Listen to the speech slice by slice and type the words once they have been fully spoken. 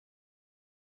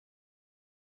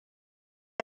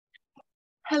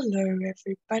Hello,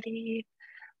 everybody.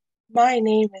 My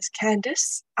name is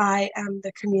Candice. I am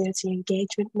the Community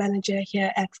Engagement Manager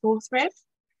here at Fourth Rev.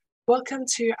 Welcome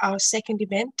to our second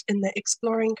event in the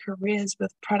Exploring Careers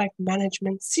with Product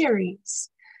Management series.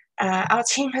 Our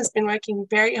team has been working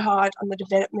very hard on the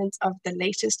development of the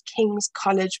latest King's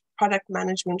College Product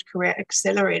Management Career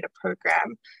Accelerator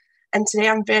program. And today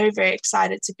I'm very, very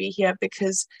excited to be here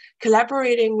because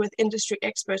collaborating with industry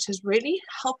experts has really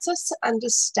helped us to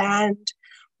understand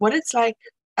what it's like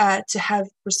to have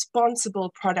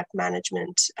responsible product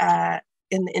management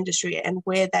in the industry and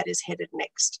where that is headed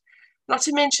next. Not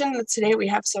to mention that today we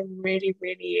have some really,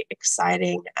 really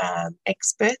exciting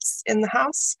experts in the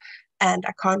house, and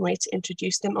I can't wait to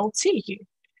introduce them all to you.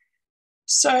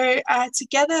 So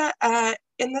together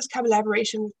in this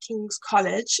collaboration with King's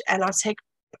College and our tech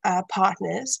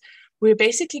partners, we're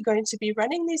basically going to be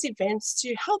running these events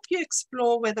to help you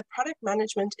explore whether product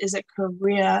management is a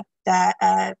career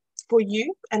that for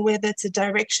you and whether it's a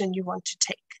direction you want to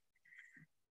take.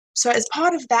 So as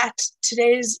part of that,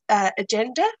 today's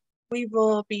agenda, we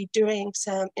will be doing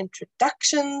some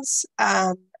introductions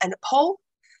and a poll.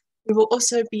 We will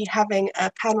also be having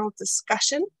a panel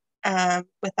discussion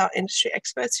with our industry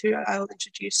experts who I will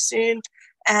introduce soon.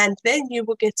 And then you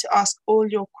will get to ask all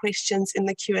your questions in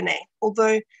the Q&A.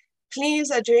 Although, please,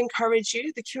 I do encourage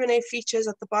you, the Q&A features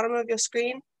at the bottom of your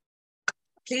screen.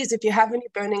 Please, if you have any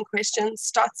burning questions,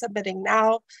 start submitting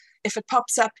now. If it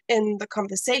pops up in the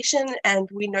conversation and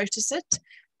we notice it,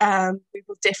 we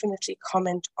will definitely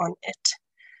comment on it.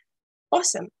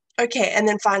 Awesome. Okay, and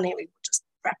then finally, we will just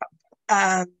wrap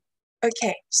up.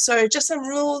 Okay, so just some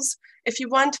rules. If you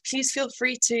want, please feel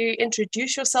free to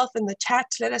introduce yourself in the chat.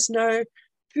 Let us know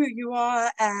who you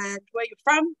are and where you're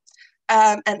from.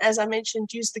 And as I mentioned,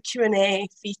 use the Q&A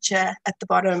feature at the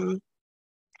bottom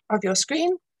of your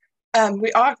screen.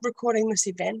 We are recording this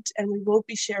event and we will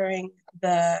be sharing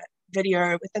the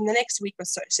video within the next week or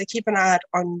so. So keep an eye out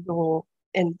on your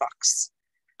inbox.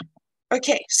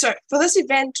 Okay, so for this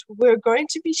event, we're going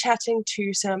to be chatting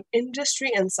to some industry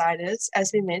insiders,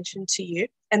 as we mentioned to you,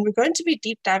 and we're going to be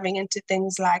deep diving into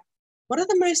things like, what are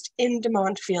the most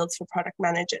in-demand fields for product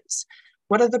managers?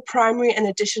 What are the primary and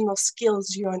additional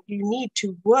skills you need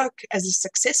to work as a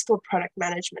successful product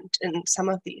management in some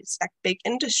of these like big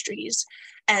industries?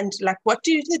 And like, what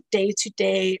do the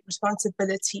day-to-day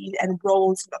responsibility and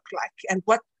roles look like? And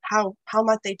how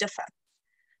might they differ?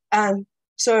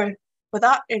 So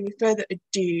without any further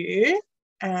ado,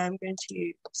 I'm going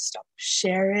to stop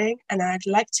sharing and I'd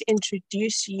like to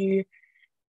introduce you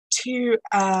to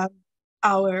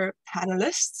our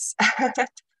panelists.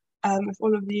 If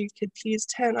all of you could please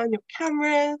turn on your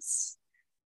cameras.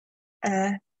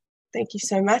 Thank you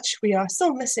so much. We are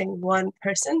still missing one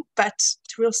person, but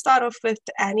we'll start off with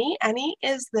Annie. Annie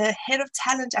is the head of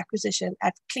talent acquisition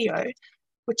at Clio,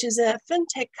 which is a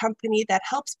fintech company that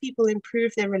helps people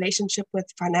improve their relationship with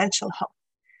financial health.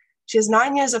 She has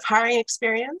 9 years of hiring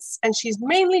experience, and she's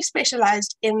mainly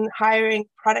specialized in hiring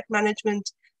product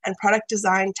management and product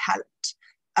design talent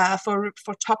for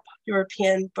top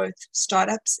European both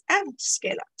startups and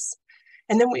scale-ups.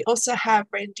 And then we also have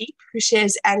Randeep, who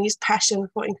shares Annie's passion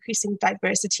for increasing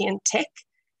diversity in tech.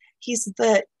 He's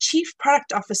the Chief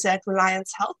Product Officer at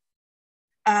Reliance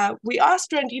Health. We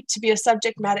asked Randeep to be a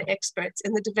subject matter expert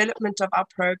in the development of our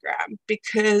program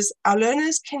because our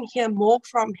learners can hear more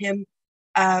from him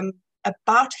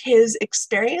about his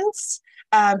experience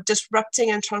disrupting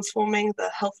and transforming the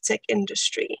health tech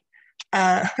industry.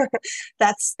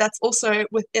 That's also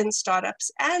within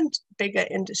startups and bigger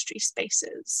industry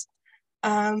spaces.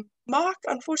 Marc,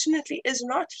 unfortunately, is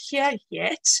not here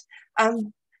yet,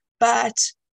 but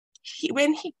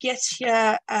when he gets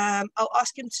here, I'll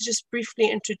ask him to just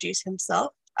briefly introduce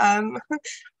himself.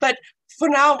 But for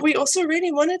now, we also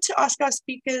really wanted to ask our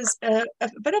speakers a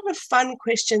bit of a fun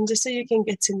question, just so you can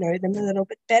get to know them a little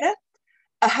bit better.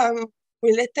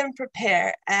 We let them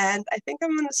prepare, and I think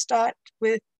I'm going to start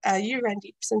with you,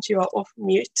 Randeep, since you are off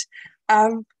mute.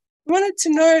 We wanted to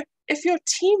know if your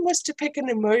team was to pick an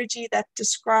emoji that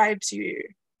describes you,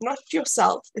 not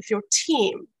yourself, if your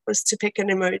team was to pick an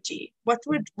emoji, what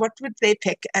would they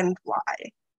pick and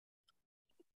why?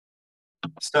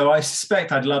 So I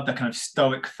suspect I'd love that kind of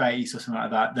stoic face or something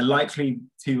like that. The likely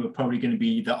two are probably going to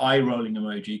be the eye rolling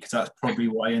emoji, because that's probably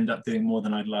what I end up doing more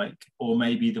than I'd like, or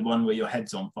maybe the one where your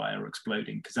head's on fire or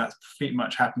exploding, because that pretty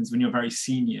much happens when you're very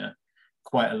senior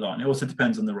quite a lot. And it also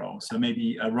depends on the role. So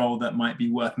maybe a role that might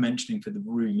be worth mentioning for the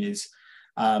room is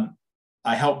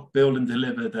I helped build and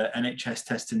deliver the NHS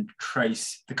Test and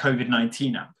Trace, the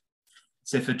COVID-19 app.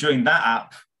 So for during that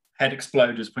app, head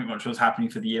exploders pretty much what was happening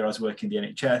for the year I was working in the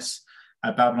NHS.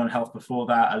 Babylon Health before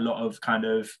that, a lot of kind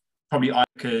of probably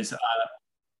because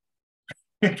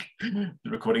the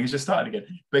recording has just started again,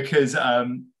 because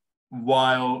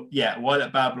while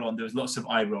at Babylon there was lots of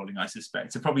eye rolling, I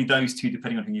suspect. So probably those two,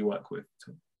 depending on who you work with.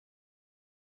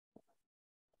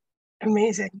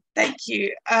 Amazing, thank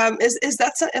you. Is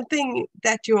that something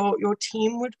that your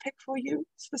team would pick for you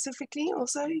specifically?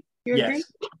 Also, you agree? Yes,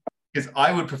 because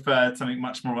I would prefer something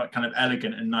much more kind of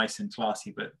elegant and nice and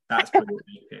classy, but that's probably what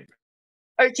you pick.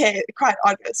 Okay, quite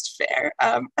honest, fair.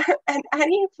 And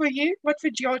Annie, for you, what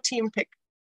would your team pick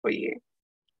for you?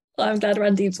 Well, I'm glad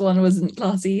Randeep's one wasn't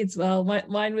classy as well.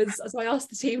 Mine was, so I asked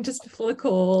the team just before the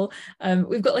call,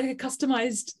 we've got like a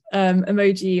customized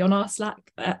emoji on our Slack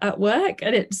at work,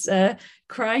 and it's a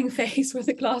crying face with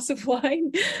a glass of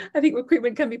wine. I think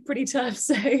recruitment can be pretty tough,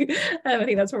 so I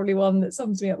think that's probably one that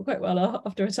sums me up quite well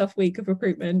after a tough week of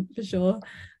recruitment, for sure.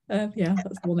 Yeah,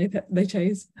 that's the one they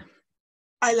chose.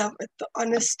 I love it, the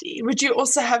honesty. Would you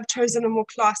also have chosen a more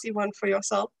classy one for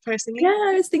yourself personally? Yeah,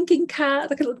 I was thinking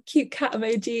cat, like a little cute cat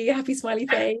emoji, happy smiley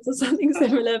face or something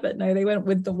similar, but no, they went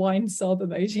with the wine sob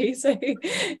emoji. So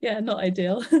yeah, not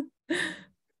ideal.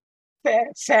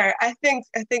 Fair. I think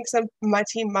my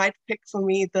team might pick for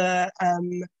me the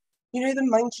the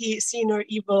monkey see no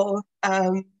evil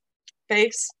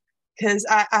face, because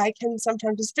I can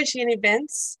sometimes, especially in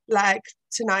events like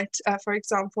tonight, for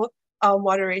example, our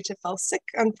moderator fell sick.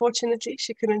 Unfortunately,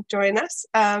 she couldn't join us.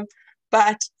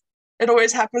 But it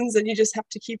always happens, and you just have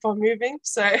to keep on moving.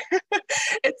 So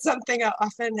it's something I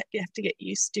often have to get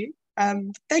used to.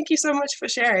 Thank you so much for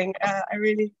sharing. I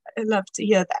love to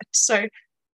hear that. So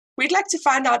we'd like to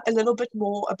find out a little bit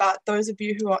more about those of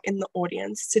you who are in the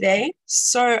audience today.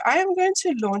 So I am going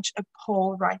to launch a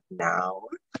poll right now.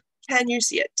 Can you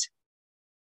see it?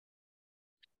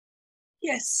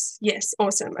 Yes,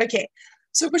 awesome. Okay.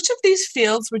 So which of these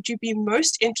fields would you be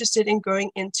most interested in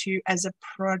going into as a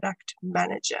product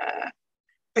manager?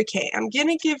 Okay, I'm going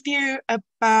to give you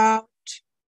about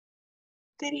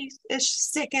 30-ish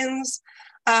seconds.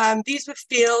 These were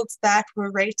fields that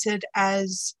were rated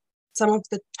as some of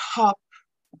the top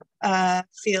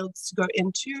fields to go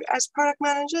into as product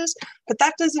managers, but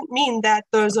that doesn't mean that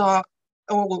those are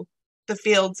all the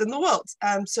fields in the world.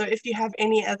 So if you have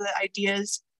any other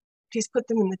ideas, please put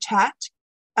them in the chat.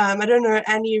 I don't know,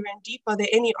 Annie, Randeep, are there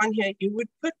any on here you would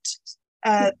put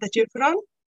that you would put on?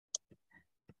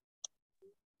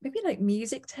 Maybe like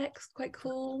music tech's quite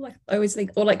cool. Like I always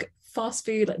think, or like fast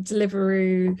food, like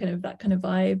Deliveroo, kind of that kind of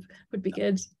vibe would be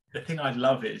good. The thing I'd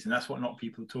love is, and that's what not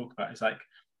people talk about, is like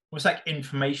what's like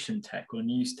information tech or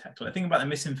news tech. Like think about the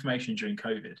misinformation during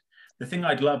COVID. The thing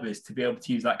I'd love is to be able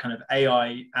to use that kind of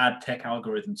AI ad tech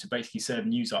algorithm to basically serve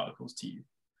news articles to you.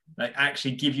 Like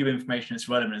actually give you information that's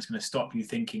relevant. It's going to stop you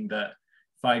thinking that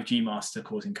 5G masks are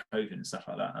causing COVID and stuff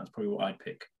like that. That's probably what I'd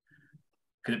pick.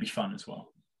 Could it be fun as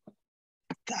well?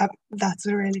 That's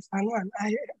a really fun one.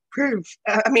 I approve.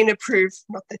 Approve,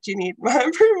 not that you need my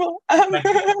approval.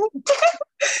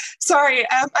 Sorry,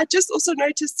 I just also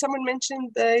noticed someone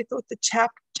mentioned they thought the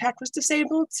chat was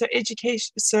disabled. So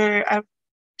education, so I've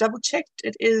double checked,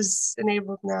 it is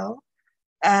enabled now.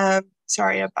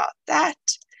 Sorry about that.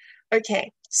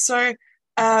 Okay, so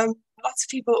lots of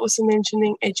people also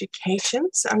mentioning education.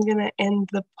 So I'm going to end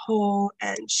the poll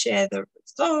and share the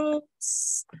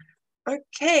results.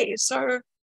 Okay, so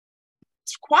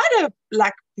it's quite a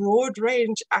broad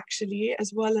range actually,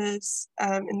 as well as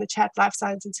in the chat, life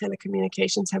science and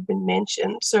telecommunications have been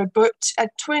mentioned. So booked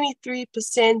at 23%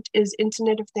 is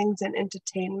Internet of Things and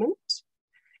entertainment.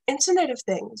 Internet of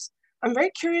Things. I'm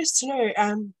very curious to know,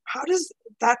 how does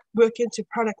that work into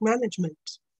product management?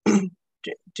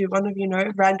 Do one of you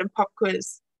know? Random pop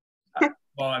quiz.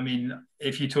 Well, I mean,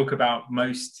 if you talk about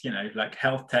most, like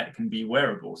health tech can be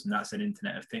wearables, and that's an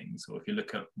Internet of Things. Or if you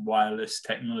look at wireless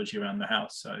technology around the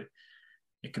house, so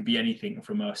it could be anything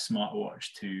from a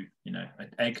smartwatch to, an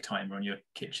egg timer on your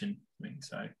kitchen thing.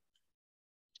 So,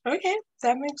 okay,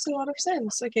 that makes a lot of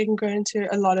sense. Okay, you can go into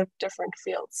a lot of different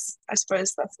fields. I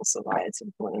suppose that's also why it's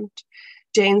important.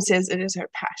 Jane says it is her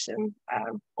passion.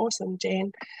 Awesome,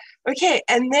 Jane. Okay,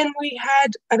 and then we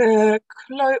had a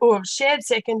shared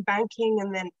second, banking,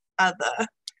 and then other.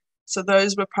 So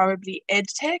those were probably ed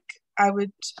tech, I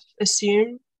would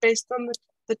assume, based on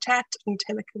the chat, and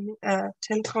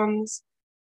telecoms.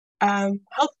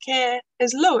 Healthcare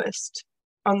is lowest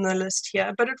on the list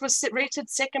here, but it was rated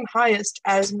second highest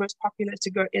as most popular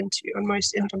to go into, or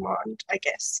most in demand, I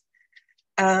guess.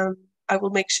 I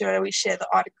will make sure we share the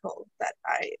article that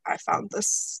I found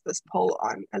this poll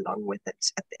on along with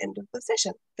it at the end of the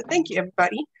session. But thank you,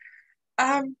 everybody.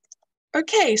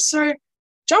 Okay, so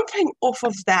jumping off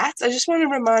of that, I just want to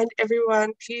remind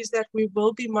everyone, please, that we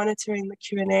will be monitoring the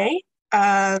Q&A.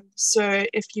 So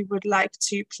if you would like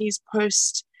to, please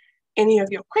post any of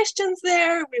your questions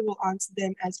there. We will answer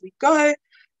them as we go.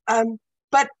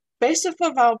 But based off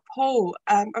of our poll,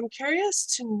 I'm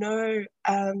curious to know,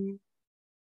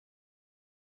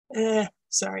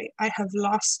 sorry, I have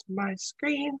lost my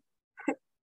screen.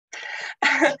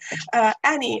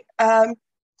 Annie,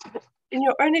 in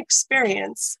your own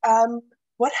experience,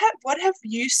 what have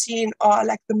you seen are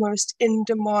like the most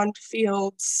in-demand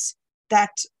fields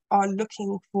that are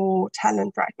looking for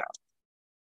talent right now?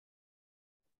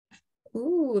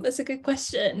 Ooh, that's a good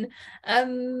question. I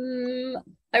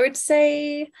would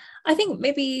say, I think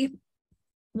maybe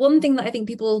one thing that I think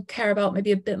people care about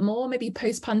maybe a bit more, maybe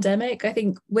post-pandemic. I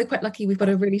think we're quite lucky. We've got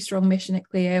a really strong mission at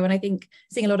Clio, and I think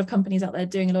seeing a lot of companies out there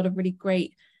doing a lot of really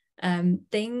great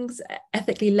things,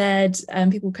 ethically led,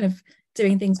 people kind of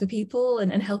doing things for people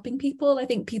and helping people. I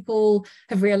think people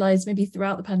have realized maybe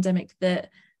throughout the pandemic that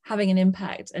having an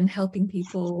impact and helping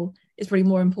people is probably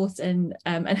more important,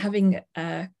 and having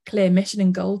a clear mission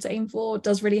and goal to aim for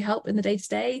does really help in the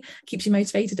day-to-day, keeps you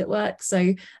motivated at work.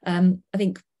 So I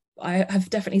think I have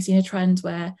definitely seen a trend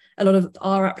where a lot of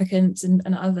our applicants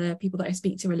and other people that I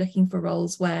speak to are looking for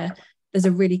roles where there's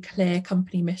a really clear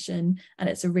company mission and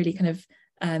it's a really kind of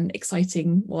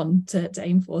exciting one to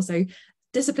aim for. So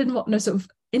discipline, what no sort of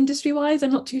industry-wise,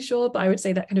 I'm not too sure, but I would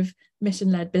say that kind of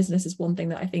mission-led business is one thing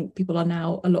that I think people are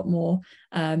now a lot more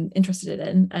interested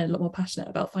in and a lot more passionate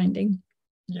about finding.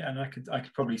 Yeah, and I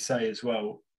could probably say as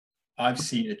well, I've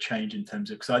seen a change in terms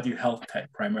of, because I do health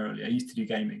tech primarily. I used to do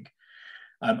gaming.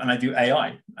 And I do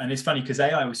AI. And it's funny because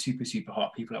AI was super, super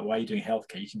hot. People are like, why are you doing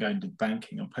healthcare? You can go into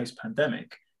banking. And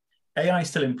post-pandemic, AI is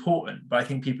still important, but I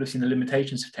think people have seen the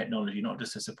limitations of technology, not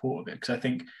just the support of it. Because I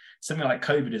think something like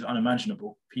COVID is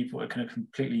unimaginable. People are kind of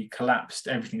completely collapsed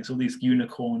everything. It's all these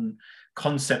unicorn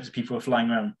concepts people are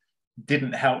flying around.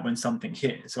 Didn't help when something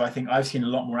hit. So I think I've seen a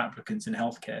lot more applicants in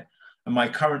healthcare. And my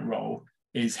current role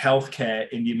is healthcare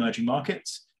in the emerging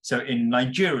markets. So in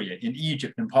Nigeria, in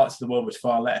Egypt, and parts of the world with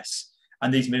far less.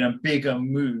 And these have been a bigger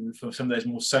move for some of those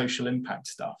more social impact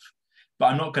stuff. But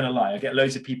I'm not going to lie, I get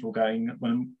loads of people going,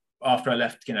 after I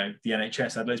left, the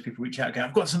NHS, I had loads of people reach out going,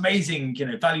 I've got this amazing,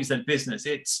 values-led business.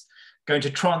 It's going to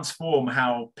transform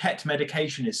how pet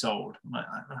medication is sold.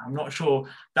 I'm not sure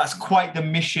that's quite the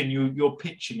mission you're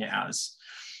pitching it as.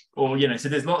 Or, so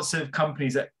there's lots of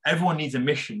companies that everyone needs a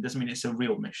mission, doesn't mean it's a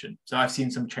real mission. So I've seen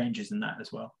some changes in that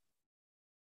as well.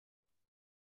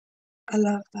 I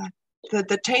love that.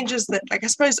 The changes that, I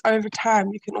suppose over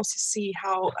time, you can also see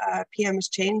how PM has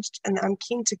changed, and I'm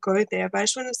keen to go there. But I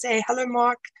just want to say, hello,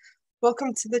 Marc.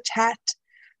 Welcome to the chat.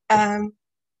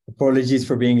 Apologies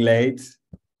for being late.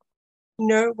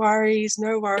 No worries,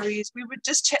 no worries. We were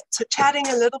just chatting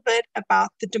a little bit about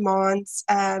the demands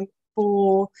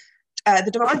for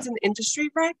the demands in the industry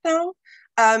right now.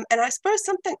 And I suppose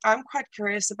something I'm quite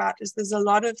curious about is there's a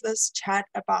lot of this chat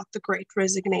about the Great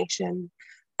Resignation,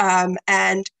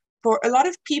 and for a lot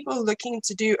of people looking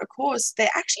to do a course, they're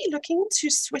actually looking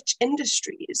to switch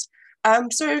industries.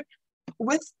 So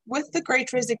with the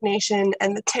Great Resignation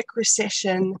and the tech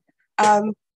recession,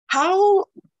 how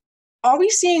are we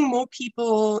seeing more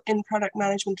people in product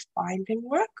management finding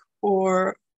work,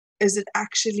 or is it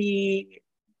actually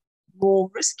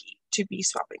more risky to be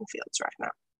swapping fields right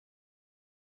now?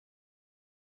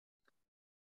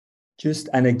 Just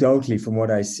anecdotally from what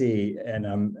I see, and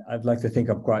I'd like to think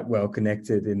I'm quite well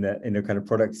connected in the kind of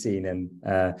product scene, and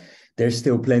there's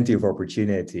still plenty of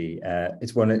opportunity.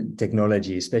 It's one of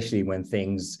technology, especially when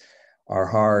things are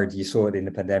hard. You saw it in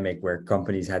the pandemic where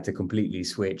companies had to completely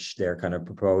switch their kind of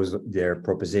their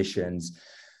propositions.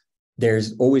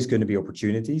 There's always going to be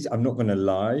opportunities. I'm not going to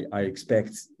lie. I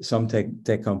expect some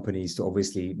tech companies to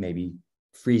obviously maybe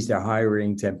freeze their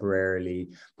hiring temporarily.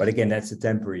 But again, that's a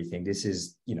temporary thing. This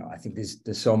is, I think there's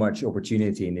so much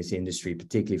opportunity in this industry,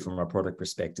 particularly from a product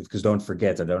perspective, because don't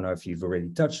forget, I don't know if you've already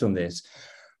touched on this,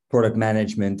 product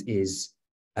management is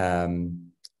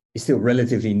still a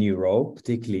relatively new role,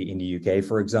 particularly in the UK,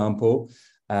 for example.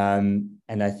 And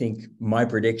I think my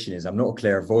prediction is, I'm not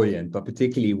clairvoyant, but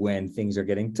particularly when things are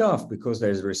getting tough because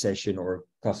there's a recession or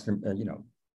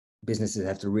businesses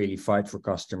have to really fight for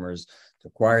customers to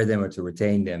acquire them or to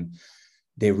retain them,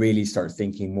 they really start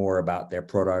thinking more about their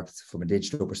product from a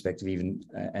digital perspective, even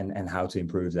and how to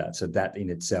improve that. So that in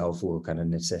itself will kind of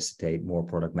necessitate more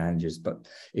product managers. But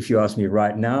if you ask me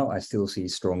right now, I still see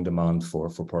strong demand for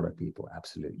product people.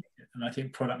 Absolutely. And I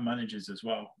think product managers as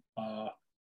well are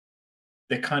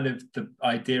they're kind of the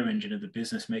idea engine of the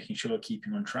business, making sure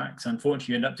keeping on track. So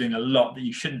unfortunately, you end up doing a lot that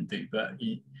you shouldn't do. But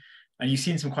And you've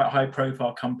seen some quite high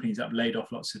profile companies that have laid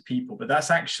off lots of people, but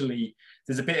that's actually,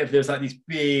 there's like these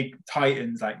big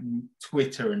titans like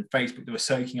Twitter and Facebook that were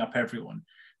soaking up everyone.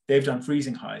 They've done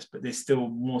freezing hires, but there's still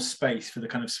more space for the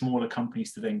kind of smaller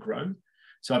companies to then grow.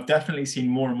 So I've definitely seen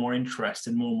more and more interest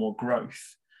and more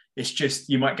growth. It's just,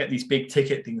 you might get these big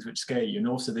ticket things which scare you. And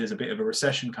also there's a bit of a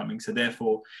recession coming. So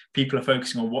therefore people are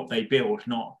focusing on what they build,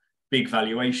 not big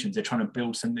valuations. They're trying to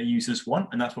build something that users want.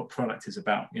 And that's what product is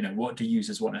about. You know, what do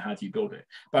users want and how do you build it?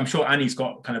 But I'm sure Annie's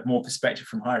got kind of more perspective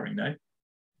from hiring, no?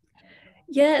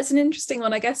 Yeah, it's an interesting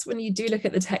one. I guess when you do look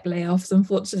at the tech layoffs,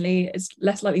 unfortunately, it's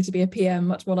less likely to be a PM,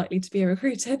 much more likely to be a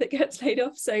recruiter that gets laid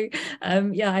off. So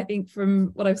yeah, I think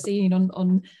from what I've seen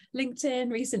on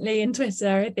LinkedIn recently and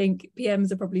Twitter, I think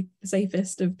PMs are probably the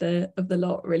safest of the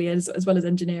lot, really, as well as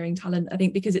engineering talent. I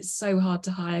think because it's so hard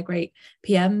to hire great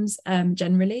PMs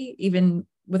generally, even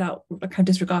without kind of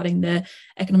disregarding the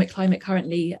economic climate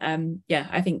currently. Yeah,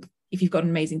 I think if you've got an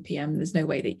amazing PM, there's no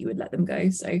way that you would let them go.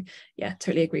 So yeah,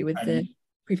 totally agree with the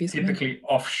previous typically comment.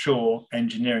 Offshore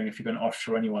engineering, if you're going to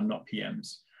offshore anyone, not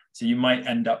PMs. So you might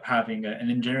end up having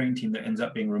an engineering team that ends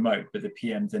up being remote, but the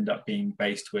PMs end up being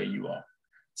based where you are.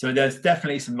 So there's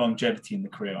definitely some longevity in the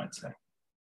career, I'd say.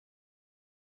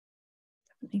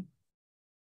 Definitely.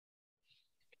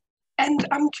 And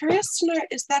I'm curious to know,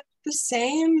 is that the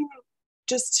same,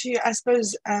 just to, I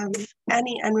suppose, Annie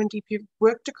and Randeep, you've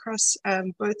worked across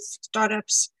both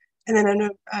startups, and then I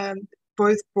know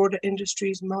both broader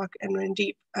industries, Marc and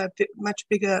Randeep, much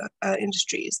bigger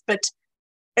industries. But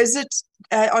is it,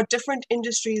 are different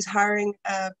industries hiring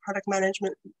product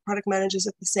managers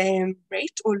at the same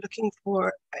rate, or looking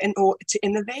for, or to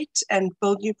innovate and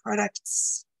build new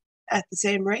products at the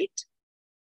same rate?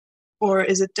 Or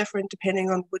is it different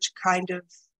depending on which kind of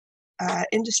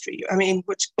industry? I mean,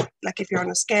 which, like if you're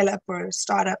on a scale up or a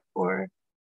startup, or?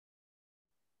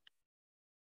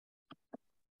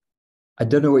 I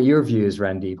don't know what your view is,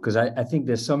 Randy, because I think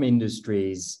there's some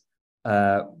industries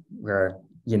where,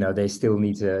 you know, they still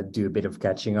need to do a bit of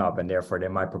catching up, and therefore they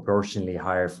might proportionally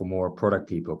hire for more product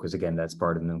people, because again, that's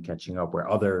part of them catching up, where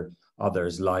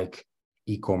others like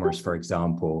e-commerce, for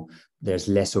example, there's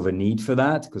less of a need for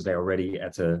that because they're already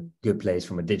at a good place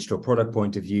from a digital product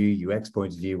point of view, UX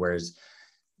point of view, whereas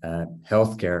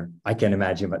healthcare, I can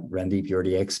imagine, but Randeep, you're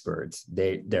the expert.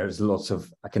 There's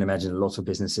I can imagine lots of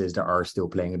businesses that are still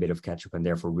playing a bit of catch up and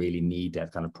therefore really need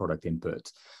that kind of product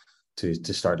input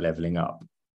to start leveling up.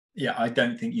 Yeah, I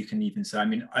don't think you can even say. I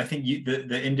mean, I think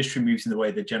the industry moves in the way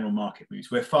the general market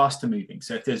moves. We're faster moving.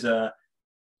 So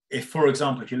if, for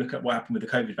example, if you look at what happened with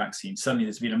the COVID vaccine, suddenly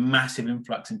there's been a massive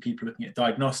influx in people looking at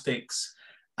diagnostics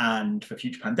and for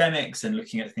future pandemics and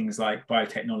looking at things like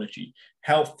biotechnology,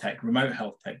 health tech, remote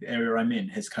health tech, the area I'm in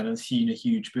has kind of seen a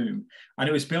huge boom. And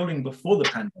it was building before the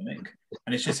pandemic,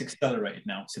 and it's just accelerated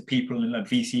now. So people in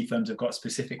VC firms have got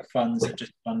specific funds that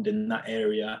just fund in that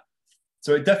area.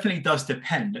 So it definitely does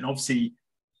depend. And obviously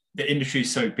the industry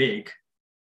is so big,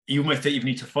 you almost don't even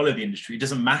need to follow the industry. It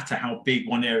doesn't matter how big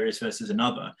one area is versus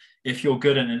another. If you're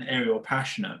good in an area or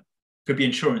passionate, could be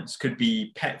insurance, could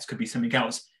be pets, could be something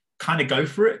else, kind of go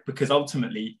for it, because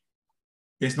ultimately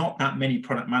there's not that many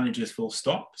product managers full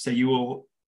stop. So you will,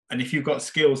 and if you've got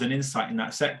skills and insight in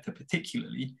that sector,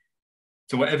 particularly,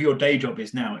 so whatever your day job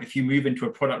is now, if you move into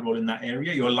a product role in that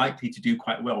area, you're likely to do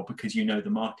quite well because you know the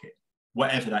market,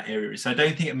 whatever that area is. So I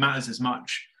don't think it matters as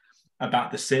much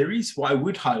about the series. What I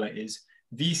would highlight is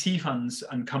VC funds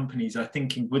and companies are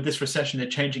thinking with this recession, they're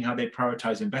changing how they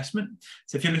prioritize investment.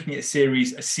 So if you're looking at a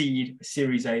seed, a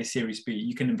series A, a series B,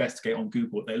 you can investigate on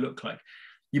Google what they look like.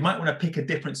 You might want to pick a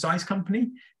different size company,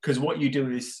 because what you do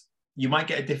is you might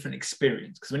get a different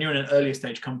experience. Because when you're in an earlier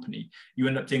stage company, you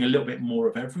end up doing a little bit more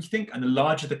of everything. And the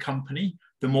larger the company,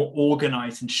 the more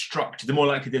organized and structured, the more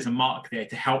likely there's a Marc there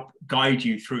to help guide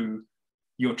you through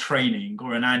your training,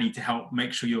 or an Annie to help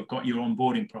make sure you've got your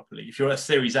onboarding properly. If you're at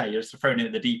Series A, you're just thrown in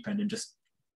at the deep end and just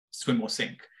swim or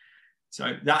sink.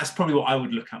 So that's probably what I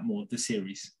would look at more, the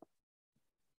series.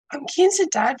 I'm keen to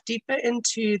dive deeper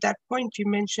into that point you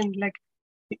mentioned, like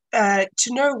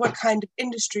to know what kind of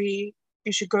industry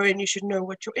you should go in, you should know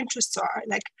what your interests are.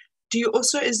 Like, do you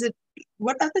also,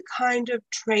 what other kind of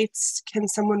traits can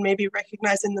someone maybe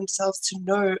recognize in themselves to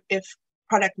know if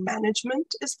product management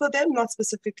is for them, not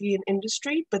specifically an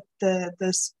industry, but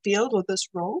this field or this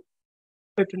role?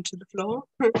 Open to the floor.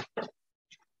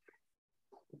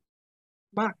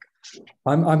 Marc.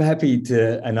 I'm happy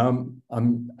to, and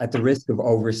I'm at the risk of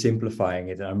oversimplifying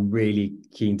it. I'm really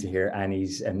keen to hear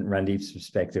Annie's and Randeep's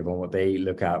perspective on what they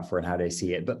look out for and how they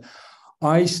see it. But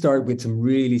I start with some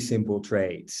really simple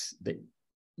traits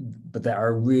but that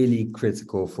are really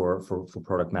critical for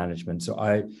product management. So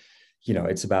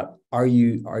it's about, are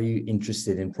you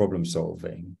interested in problem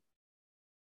solving?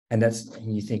 And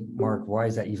you think, Mark, why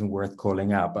is that even worth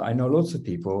calling out? But I know lots of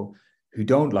people who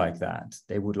don't like that.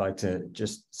 They would like to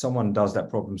just, someone does that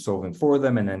problem solving for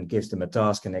them and then gives them a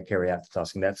task and they carry out the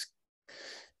task, and that's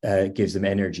gives them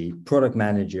energy. Product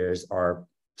managers are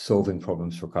solving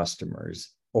problems for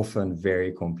customers, often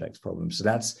very complex problems. So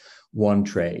that's one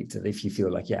trait. That if you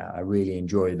feel like, yeah, I really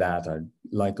enjoy that, I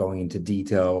like going into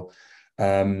detail.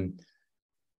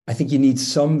 I think you need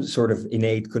some sort of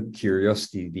innate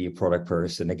curiosity to be a product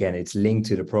person. Again, it's linked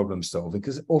to the problem solving,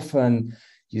 because often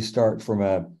you start from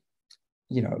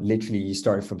literally you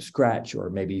start from scratch,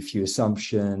 or maybe a few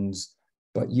assumptions,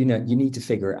 but you need to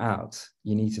figure out.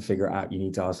 You need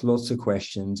to ask lots of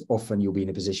questions. Often you'll be in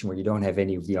a position where you don't have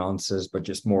any of the answers, but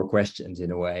just more questions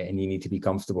in a way, and you need to be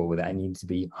comfortable with that, and you need to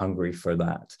be hungry for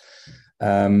that.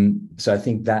 So I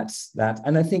think that's that.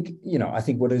 And I think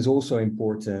what is also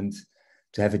important,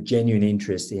 to have a genuine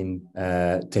interest in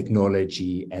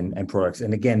technology and products.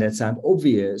 And again, that sounds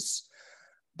obvious,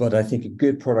 but I think a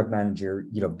good product manager,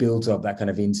 builds up that kind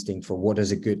of instinct for what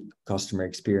does a good customer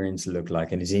experience look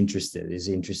like, and is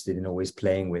interested in always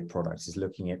playing with products, is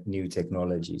looking at new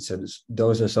technology. So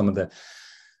those are some of the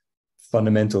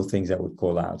fundamental things I would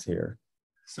call out here.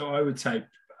 So I would say,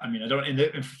 I don't,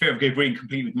 in fear of agreeing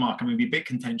completely with Mark, I'm going to be a bit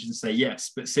contentious and say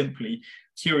yes, but simply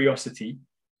curiosity.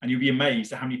 And you'll be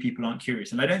amazed at how many people aren't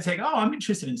curious. And I don't say, oh, I'm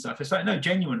interested in stuff. It's like, no,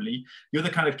 genuinely, you're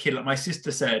the kind of kid, like my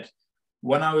sister said,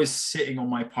 when I was sitting on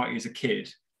my party as a kid,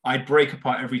 I'd break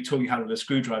apart every tool you had with a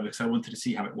screwdriver because I wanted to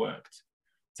see how it worked.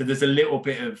 So there's a little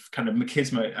bit of kind of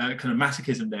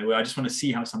masochism there, where I just want to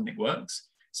see how something works.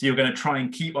 So you're going to try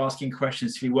and keep asking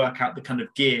questions till you work out the kind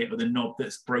of gear or the knob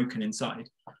that's broken inside.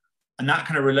 And that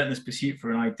kind of relentless pursuit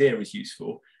for an idea is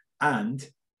useful, and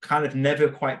kind of never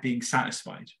quite being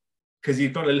satisfied, because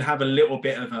you've got to have a little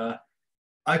bit of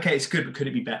okay, it's good, but could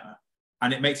it be better?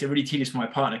 And it makes it really tedious for my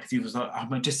partner, because he was like, I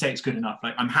might just say it's good enough.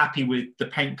 Like, I'm happy with the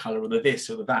paint color or the this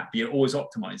or the that, but you're always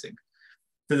optimizing.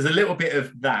 So there's a little bit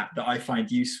of that I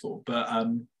find useful. But I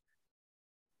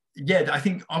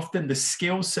think often the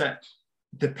skill set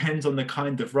depends on the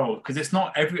kind of role, because it's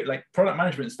not product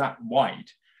management is that wide.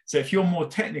 So if you're more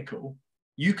technical,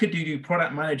 you could do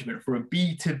product management for a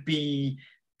B2B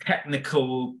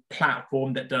technical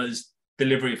platform that does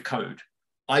delivery of code.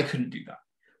 I couldn't do that.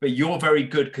 But you're very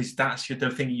good, because that's the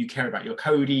thing you care about, your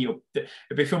coding.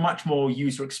 If you're much more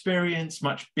user experience,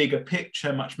 much bigger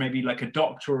picture, much maybe like a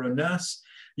doctor or a nurse,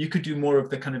 you could do more of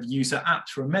the kind of user apps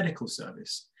for a medical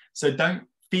service. So don't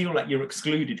feel like you're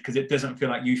excluded because it doesn't feel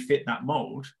like you fit that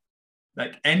mold.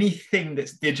 Like, anything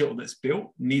that's digital that's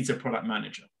built needs a product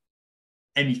manager.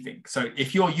 Anything. So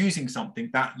if you're using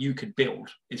something that you could build,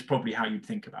 is probably how you'd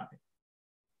think about it.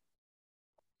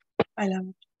 I love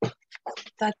it.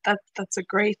 That's a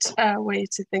great way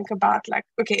to think about, like,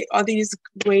 okay, are these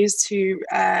ways to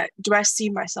do I see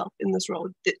myself in this role?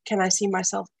 Can I see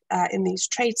myself in these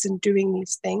traits and doing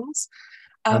these things?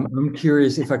 I'm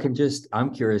curious if I can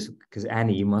I'm curious, because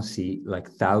Annie, you must see like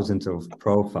thousands of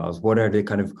profiles. What are the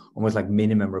kind of almost like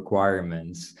minimum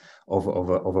requirements of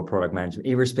a product manager,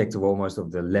 irrespective almost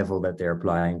of the level that they're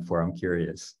applying for? I'm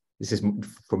curious. This is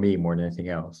for me more than anything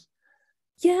else.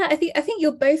 Yeah, I think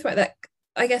you're both right. That,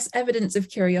 I guess, evidence of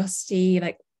curiosity,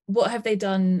 like, what have they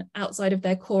done outside of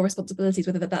their core responsibilities,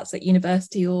 whether that's at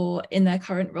university or in their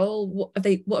current role? What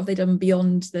have they done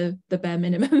beyond the bare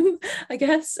minimum, I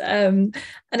guess? And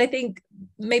I think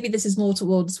maybe this is more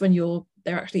towards when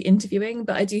they're actually interviewing,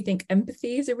 but I do think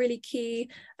empathy is a really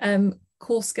key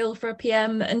core skill for a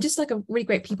PM, and just like a really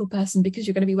great people person, because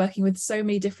you're going to be working with so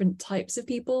many different types of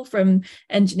people, from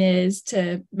engineers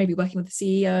to maybe working with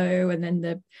the CEO and then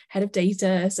the head of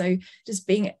data. So just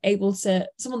being able to,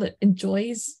 someone that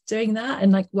enjoys doing that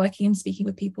and like working and speaking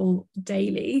with people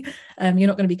daily, you're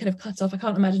not going to be kind of cut off. I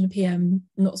can't imagine a PM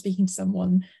not speaking to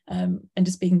someone and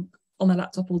just being on their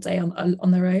laptop all day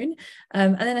on their own.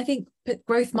 And then I think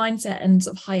growth mindset and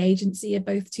sort of high agency are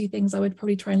both two things I would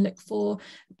probably try and look for,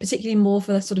 particularly more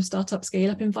for the sort of startup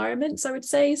scale up environments, I would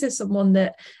say. So someone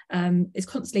that is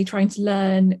constantly trying to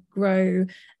learn, grow,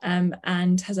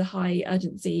 and has a high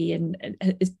urgency and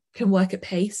can work at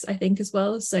pace, I think, as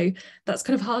well. So that's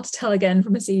kind of hard to tell again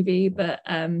from a CV, but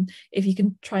if you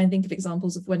can try and think of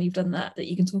examples of when you've done that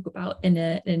you can talk about in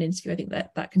an interview, I think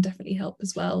that can definitely help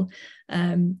as well.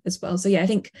 So yeah, I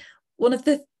think one of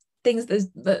the things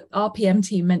that our PM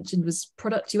team mentioned was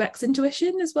product UX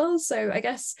intuition as well. So I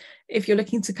guess if you're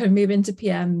looking to kind of move into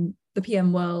the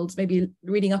PM world, maybe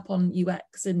reading up on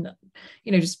UX and,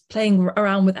 just playing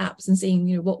around with apps and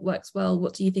seeing, what works well,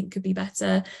 what do you think could be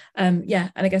better? And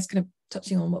I guess kind of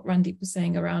touching on what Randeep was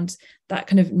saying around that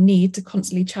kind of need to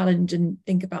constantly challenge and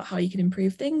think about how you can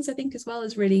improve things, I think as well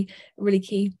is really, really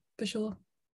key for sure.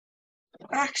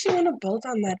 I actually want to build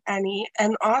on that, Annie,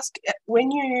 and ask,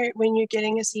 when you're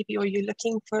getting a CV or you're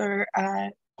looking for a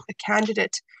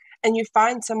candidate and you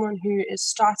find someone who is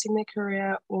starting their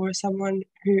career or someone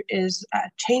who is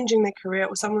changing their career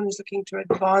or someone who's looking to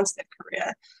advance their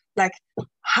career, like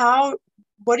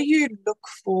what do you look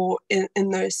for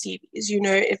in those CVs? You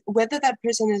know, if whether that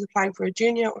person is applying for a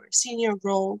junior or a senior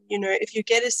role, you know, if you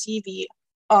get a CV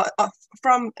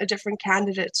from a different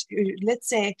candidate who, let's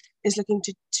say, is looking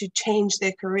to change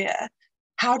their career,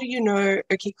 how do you know,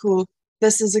 okay, cool,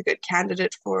 this is a good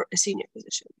candidate for a senior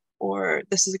position, or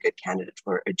this is a good candidate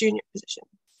for a junior position?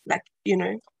 Like, you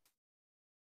know.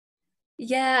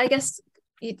 Yeah, I guess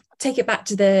you take it back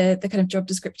to the kind of job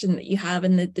description that you have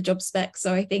and the job spec.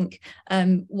 So I think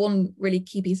one really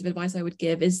key piece of advice I would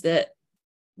give is that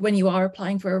when you are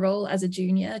applying for a role as a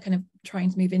junior, kind of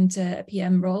trying to move into a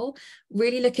PM role,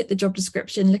 really look at the job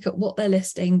description, look at what they're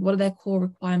listing, what are their core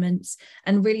requirements,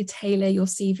 and really tailor your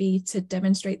CV to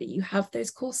demonstrate that you have those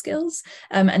core skills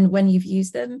and when you've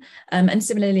used them. And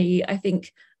similarly, I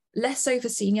think less so for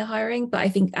senior hiring, but I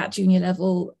think at junior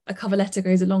level, a cover letter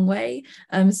goes a long way.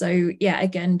 So yeah,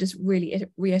 again, just really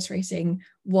reiterating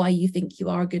why you think you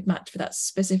are a good match for that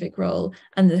specific role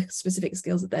and the specific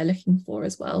skills that they're looking for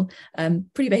as well.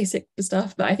 Pretty basic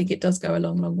stuff, but I think it does go a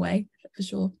long way for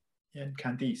sure. Yeah, and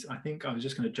Candice, I think I was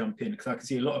just going to jump in because I can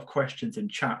see a lot of questions in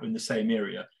chat in the same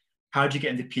area. How do you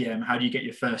get into PM? How do you get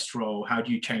your first role? How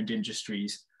do you change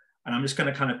industries? And I'm just going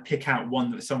to kind of pick out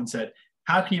one that someone said.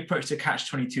 How can you approach the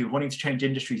catch-22 of wanting to change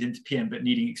industries into PM but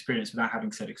needing experience without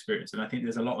having said experience? And I think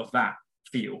there's a lot of that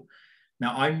feel.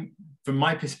 Now, from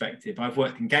my perspective, I've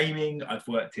worked in gaming, I've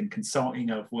worked in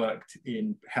consulting, I've worked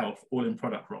in health, all in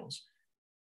product roles.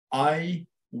 I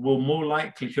will more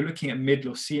likely, if you're looking at mid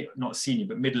or not senior,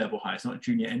 but mid-level hires, not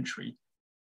junior entry,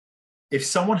 if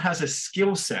someone has a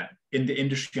skill set in the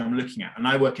industry I'm looking at, and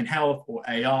I work in health or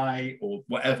AI or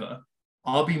whatever,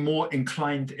 I'll be more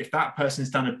inclined if that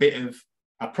person's done a bit of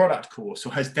a product course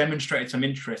or has demonstrated some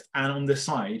interest and on the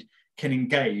side can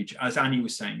engage, as Annie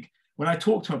was saying. When I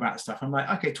talk to them about stuff, I'm like,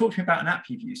 okay, talk to me about an app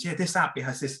you've used. Yeah, this app, it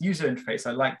has this user interface.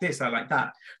 I like this, I like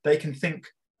that. They can think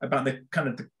about the kind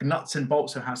of the nuts and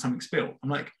bolts of how something's built. I'm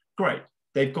like, great.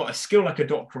 They've got a skill like a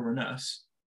doctor or a nurse.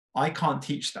 I can't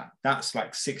teach that. That's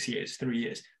like 6 years, 3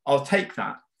 years. I'll take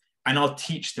that and I'll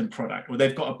teach them product, or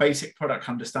they've got a basic product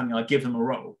understanding. I'll give them a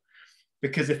role.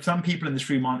 Because if some people in this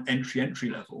room aren't entry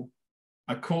level,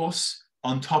 a course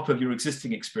on top of your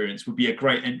existing experience would be a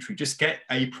great entry. Just get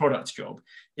a product job.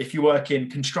 If you work in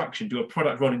construction, do a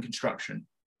product role in construction.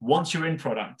 Once you're in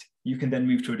product, you can then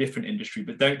move to a different industry,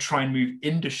 but don't try and move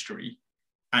industry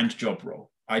and job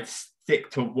role. I'd stick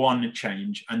to one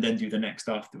change and then do the next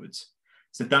afterwards.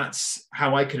 So that's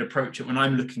how I could approach it when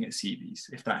I'm looking at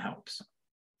CVs, if that helps.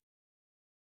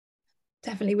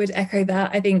 Definitely would echo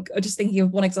that. I think just thinking of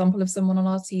one example of someone on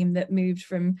our team that moved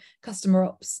from customer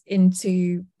ops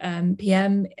into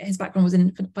PM. His background was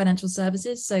in financial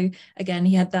services. So again,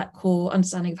 he had that core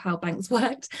understanding of how banks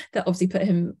worked that obviously put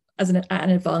him as at an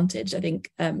advantage, I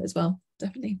think, as well.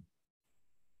 Definitely.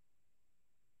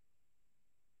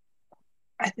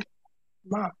 I think,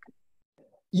 Marc.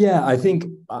 Yeah, I think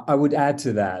I would add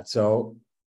to that. So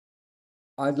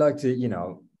I'd like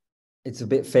to, it's a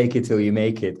bit fake it till you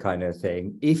make it kind of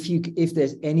thing. If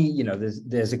there's any,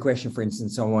 there's a question, for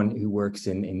instance, someone who works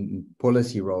in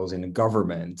policy roles in the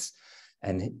government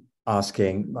and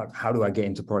asking, like, how do I get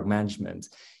into product management?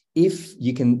 If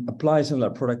you can apply some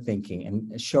like product thinking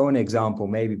and show an example,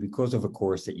 maybe because of a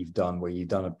course that you've done where you've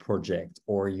done a project,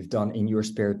 or you've done in your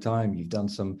spare time, you've done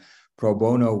some pro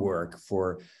bono work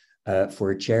for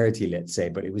a charity, let's say,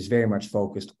 but it was very much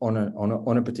focused on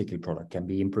a particular product. Can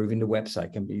be improving the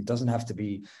website, it doesn't have to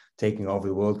be taking over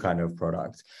the world kind of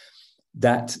product.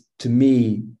 That, to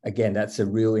me, again, that's a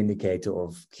real indicator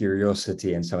of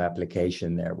curiosity and some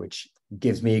application there, which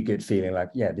gives me a good feeling like,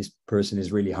 yeah, this person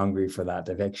is really hungry for that.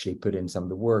 They've actually put in some of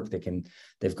the work.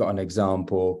 They've got an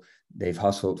example, they've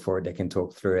hustled for it, they can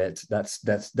talk through it. That's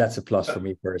a plus for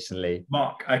me personally.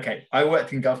 Marc, okay, I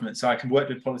worked in government, so I can work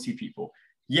with policy people.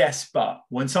 Yes, but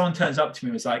when someone turns up to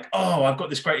me and is like, oh, I've got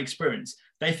this great experience,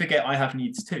 they forget I have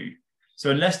needs too. So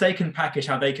unless they can package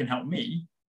how they can help me,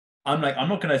 I'm like, I'm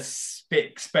not going to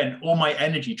spend all my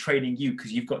energy training you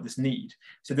because you've got this need.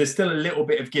 So there's still a little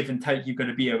bit of give and take you've got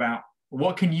to be about.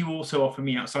 What can you also offer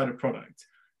me outside of product?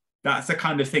 That's the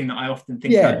kind of thing that I often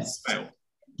think yes. fail.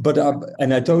 But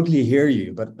and I totally hear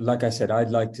you. But like I said,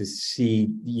 I'd like to see,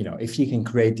 if you can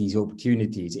create these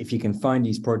opportunities, if you can find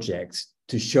these projects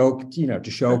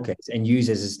showcase and use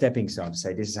as a stepping stone to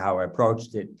say, this is how I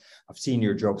approached it. I've seen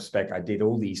your job spec. I did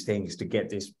all these things to get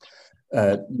this,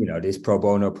 this pro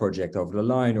bono project over the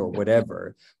line or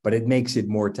whatever, but it makes it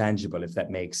more tangible, if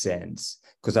that makes sense.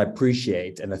 Because I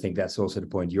appreciate, and I think that's also the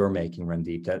point you're making,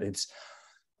 Randeep, that it's,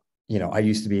 I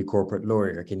used to be a corporate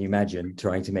lawyer. Can you imagine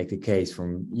trying to make the case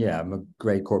from, I'm a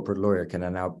great corporate lawyer.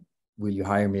 Will you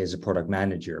hire me as a product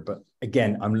manager? But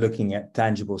again, I'm looking at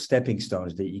tangible stepping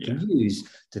stones that you can use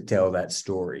to tell that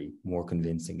story more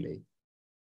convincingly.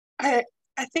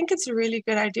 I think it's a really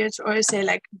good idea to always say,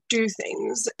 like, do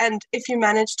things. And if you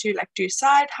manage to do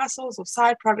side hustles or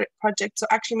side projects, or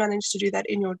actually manage to do that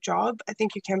in your job, I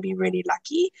think you can be really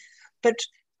lucky. But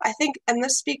I think, and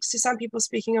this speaks to some people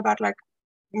speaking about,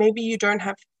 maybe you don't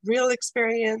have real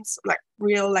experience,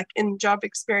 real in-job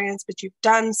experience, but you've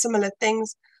done similar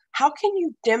things. How can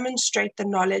you demonstrate the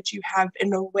knowledge you have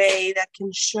in a way that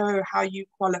can show how you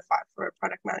qualify for a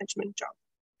product management job?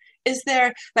 Is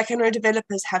there, I know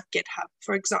developers have GitHub,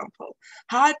 for example.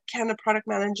 How can a product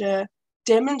manager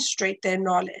demonstrate their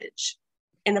knowledge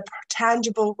in a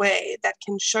tangible way that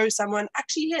can show someone,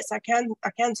 actually, yes, I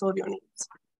can solve your needs?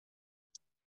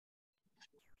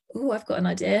 Oh, I've got an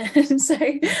idea. So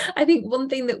I think one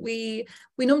thing that we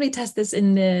normally test this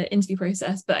in the interview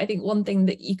process, but I think one thing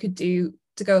that you could do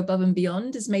to go above and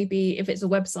beyond is, maybe if it's a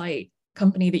website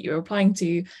company that you're applying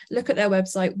to, look at their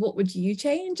website, what would you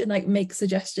change, and make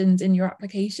suggestions in your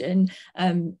application.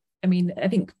 I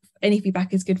think any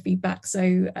feedback is good feedback,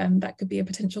 so that could be a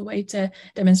potential way to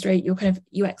demonstrate your kind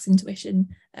of UX intuition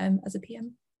as a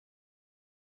PM.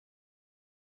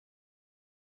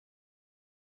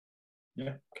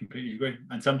 Yeah, completely agree.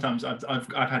 And sometimes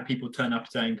I've had people turn up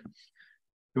saying,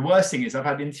 the worst thing is I've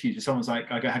had interviews where someone's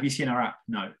like, I go, have you seen our app?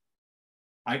 No.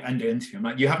 I end the interview. I'm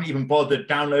like, you haven't even bothered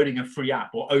downloading a free app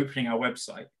or opening our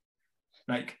website.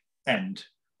 End.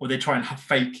 Or they try and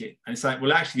fake it. And it's like,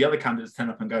 well, actually the other candidates turn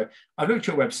up and go, I've looked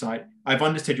at your website, I've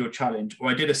understood your challenge,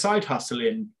 or I did a side hustle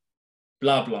in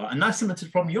blah, blah. And that's similar to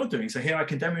the problem you're doing. So here I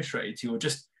can demonstrate it to you, or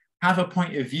just have a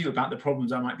point of view about the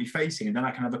problems I might be facing. And then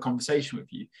I can have a conversation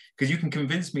with you, because you can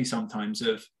convince me sometimes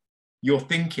of your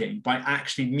thinking by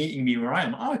actually meeting me where I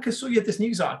am. Oh, I saw you had this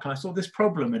news article, I saw this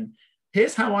problem, and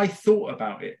here's how I thought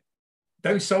about it.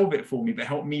 Don't solve it for me, but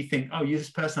help me think, oh, you're this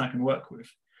person I can work with.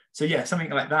 So yeah, something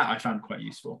like that I found quite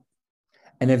useful.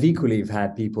 And I've equally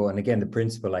had people, and again, the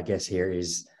principle, I guess, here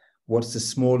is, what's the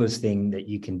smallest thing that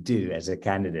you can do as a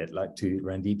candidate, like to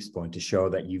Randeep's point, to show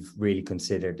that you've really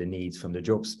considered the needs from the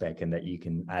job spec and that you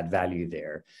can add value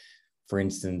there. For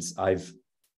instance, I've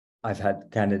had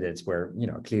candidates where,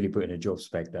 clearly put in a job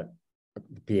spec that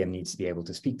the PM needs to be able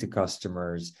to speak to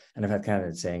customers. And I've had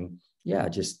candidates saying, I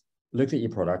just looked at your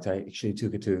product. I actually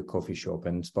took it to a coffee shop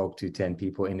and spoke to 10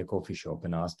 people in the coffee shop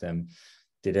and asked them,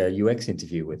 did a UX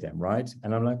interview with them, right?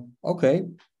 And I'm like, okay,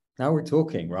 now we're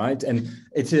talking, right? And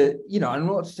it's I'm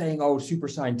not saying, super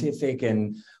scientific,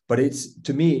 but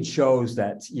to me, it shows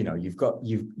that, you've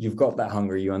got that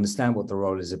hunger, you understand what the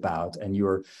role is about, and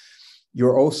you're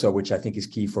also, which I think is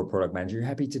key for a product manager, you're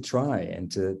happy to try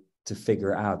and to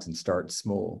figure out and start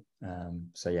small.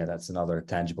 That's another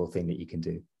tangible thing that you can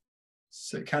do.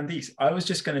 So Candice, I was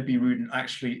just going to be rude, and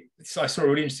actually, I saw a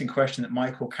really interesting question that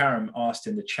Michael Karam asked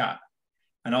in the chat.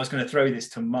 And I was going to throw this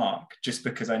to Marc, just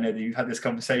because I know that you've had this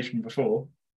conversation before.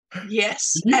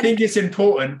 Yes. Do you think it's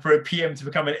important for a PM to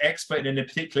become an expert in a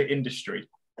particular industry?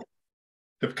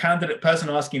 The person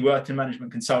asking worked in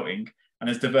management consulting and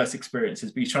has diverse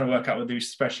experiences, but he's trying to work out whether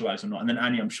he's specialized or not. And then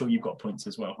Annie, I'm sure you've got points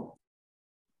as well.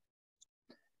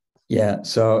 Yeah,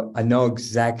 so I know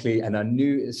exactly, and I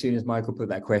knew as soon as Michael put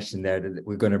that question there that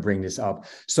we're going to bring this up.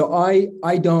 So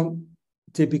I don't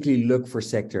typically look for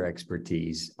sector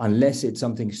expertise unless it's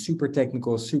something super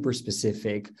technical, super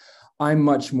specific. I'm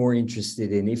much more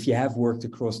interested in, if you have worked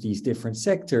across these different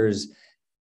sectors,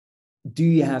 do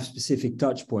you have specific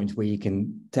touch points where you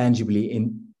can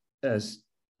tangibly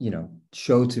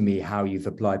show to me how you've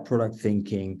applied product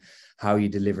thinking, how you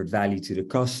delivered value to the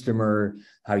customer,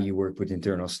 how you work with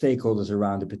internal stakeholders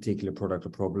around a particular product or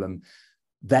problem.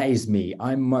 That is me.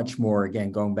 I'm much more,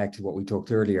 again, going back to what we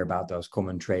talked earlier about those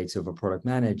common traits of a product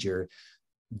manager,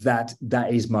 that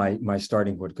is my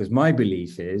starting point. Because my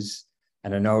belief is,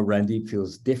 and I know Randeep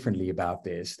feels differently about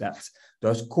this, that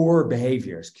those core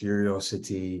behaviors,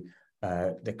 curiosity,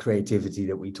 the creativity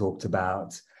that we talked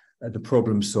about, the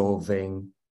problem solving,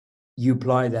 you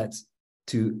apply that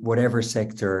to whatever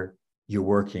sector you're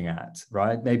working at,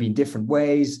 right? Maybe in different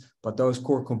ways, but those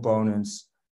core components,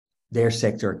 they're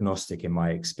sector agnostic in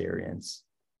my experience.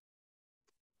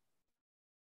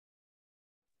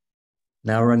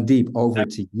 Now, Randeep, over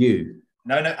to you.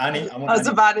 No, Annie. I was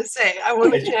about to say, I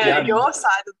want to hear your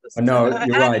side of this. No,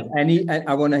 you're right. Annie,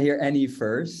 I want to hear Annie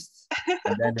first,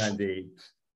 and then Randeep.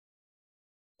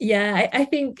 Yeah, I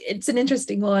think it's an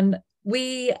interesting one.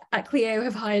 We at Clio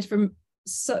have hired from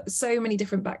so many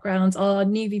different backgrounds. Our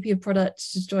new VP of product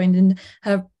just joined, and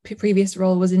her previous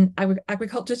role was in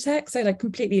agriculture tech, so like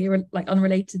completely like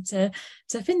unrelated to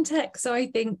fintech. So I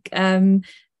think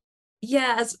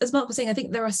yeah, as Marc was saying, I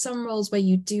think there are some roles where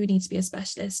you do need to be a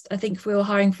specialist. I think if we were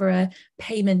hiring for a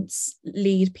payments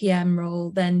lead PM role,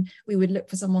 then we would look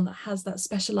for someone that has that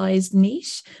specialized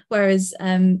niche. Whereas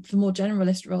for more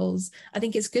generalist roles, I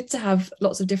think it's good to have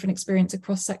lots of different experience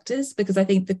across sectors, because I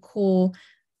think the core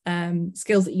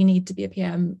skills that you need to be a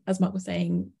PM, as Marc was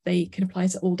saying, they can apply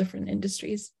to all different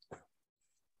industries.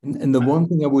 And the one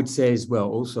thing I would say as well,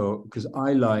 also, because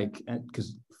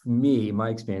for me, in my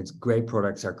experience, great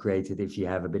products are created if you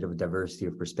have a bit of a diversity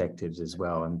of perspectives as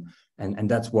well. And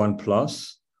that's one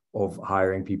plus of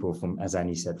hiring people from, as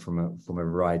Annie said, from a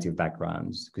variety of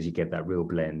backgrounds, because you get that real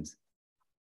blend.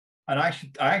 And I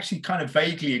actually kind of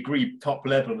vaguely agree top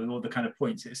level with all the kind of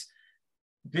points. Is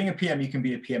being a PM, you can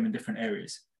be a PM in different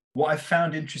areas. What I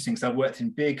found interesting, because I've worked in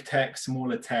big tech,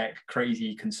 smaller tech,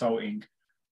 crazy consulting,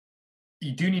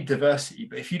 you do need diversity,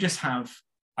 but if you just have,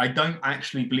 I don't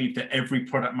actually believe that every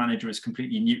product manager is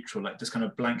completely neutral, like just kind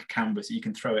of blank canvas that you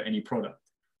can throw at any product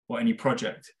or any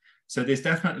project. So there's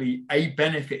definitely a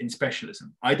benefit in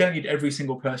specialism. I don't need every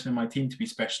single person in my team to be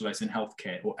specialized in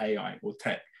healthcare or AI or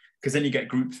tech, because then you get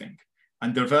groupthink.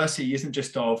 And diversity isn't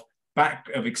just of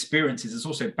experiences, it's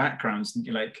also backgrounds.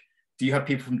 Like, do you have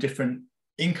people from different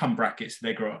income brackets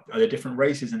they grow up? Are there different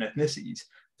races and ethnicities,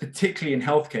 particularly in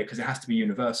healthcare, because it has to be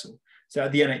universal? So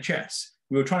at the NHS,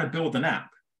 we were trying to build an app,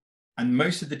 and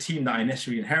most of the team that I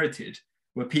initially inherited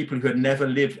were people who had never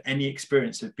lived any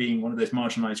experience of being one of those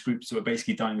marginalized groups who were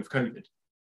basically dying of COVID.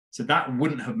 So that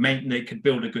wouldn't have meant they could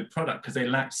build a good product, because they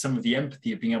lacked some of the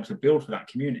empathy of being able to build for that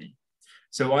community.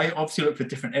 So I obviously look for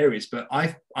different areas, but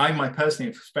I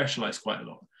personally have specialized quite a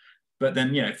lot. But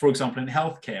then, for example, in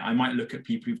healthcare, I might look at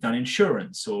people who've done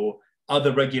insurance or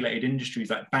other regulated industries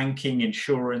like banking,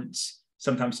 insurance,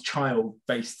 sometimes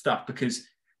child-based stuff, because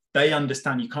they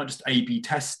understand you can't just A/B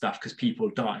test stuff because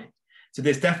people die. So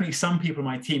there's definitely some people in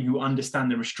my team who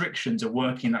understand the restrictions of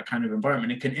working in that kind of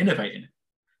environment and can innovate in it.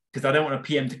 Because I don't want a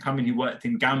PM to come in who worked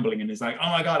in gambling and is like, oh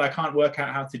my God, I can't work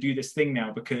out how to do this thing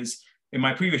now, because in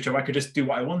my previous job, I could just do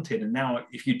what I wanted. And now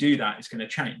if you do that, it's going to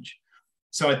change.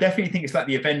 So I definitely think it's like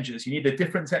the Avengers. You need a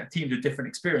different set of teams with different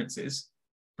experiences.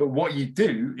 But what you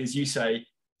do is you say,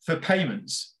 for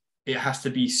payments, it has to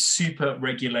be super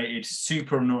regulated,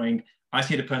 super annoying. I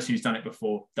just need a person who's done it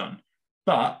before, done.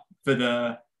 But for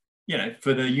the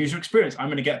user experience, I'm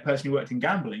going to get a person who worked in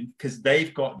gambling, because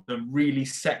they've got the really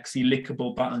sexy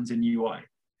lickable buttons in UI.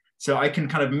 So I can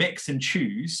kind of mix and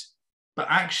choose. But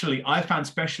actually, I found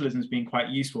specialisms being quite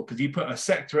useful, because you put a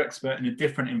sector expert in a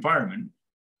different environment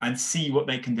and see what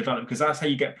they can develop, because that's how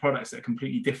you get products that are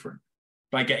completely different,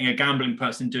 by getting a gambling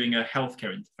person doing a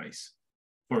healthcare interface,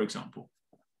 for example.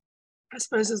 I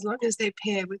suppose as long as they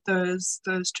pair with those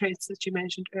traits that you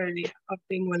mentioned earlier of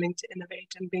being willing to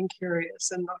innovate and being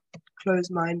curious and not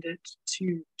closed-minded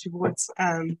towards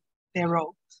their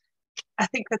role. I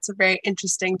think that's a very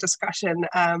interesting discussion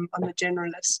on the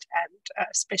generalist and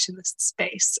specialist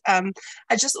space.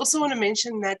 I just also want to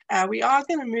mention that we are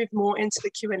going to move more into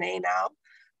the Q&A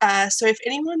now. So if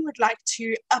anyone would like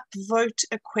to upvote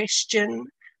a question,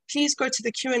 please go to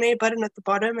the Q&A button at the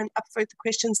bottom and upvote the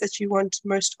questions that you want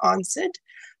most answered.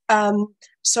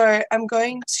 So I'm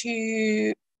going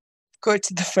to go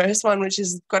to the first one, which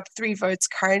has got 3 votes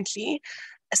currently.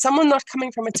 Someone not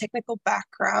coming from a technical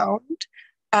background,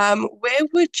 where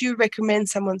would you recommend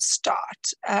someone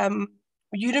start?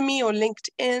 Udemy or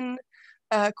LinkedIn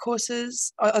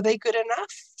courses, are they good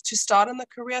enough to start on the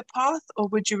career path, or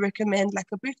would you recommend like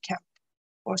a boot camp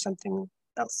or something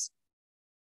else?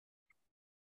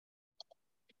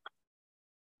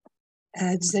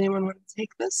 Does anyone want to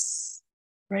take this?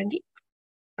 Randy?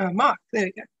 Marc, there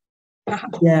we go.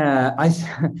 Yeah,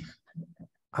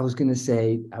 I was going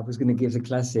to give the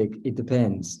classic, it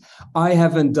depends. I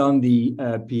haven't done the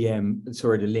the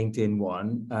LinkedIn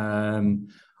one.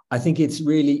 I think it's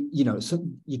really, so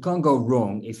you can't go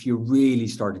wrong if you're really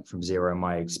starting from zero, in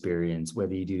my experience.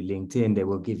 Whether you do LinkedIn, they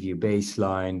will give you a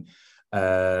baseline.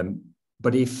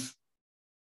 But if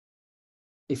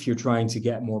you're trying to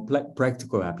get more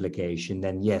practical application,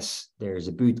 then yes, there is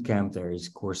a boot camp. There is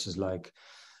courses like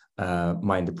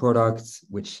Mind the Product,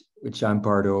 which I'm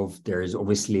part of. There is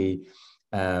obviously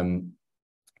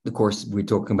the course we're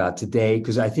talking about today,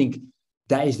 because I think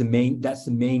that's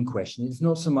the main question. It's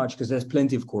not so much because there's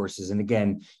plenty of courses. And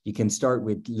again, you can start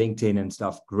with LinkedIn and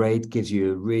stuff. Great, gives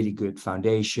you a really good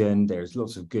foundation. There's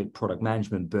lots of good product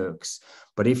management books.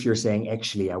 But if you're saying,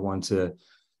 actually, I want to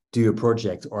do a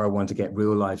project or I want to get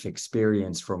real life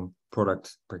experience from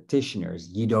product practitioners,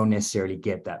 you don't necessarily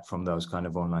get that from those kind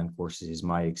of online courses, is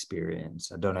my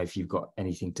experience. I don't know if you've got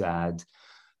anything to add,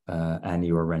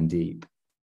 Annie or Randeep.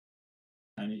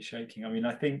 Annie's shaking. I mean,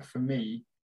 I think for me,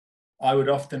 I would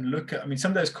often look at, I mean,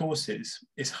 some of those courses,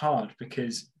 it's hard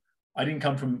because I didn't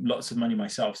come from lots of money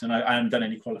myself, and I haven't done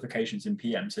any qualifications in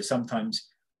PM. So sometimes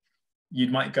you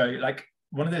might go, like,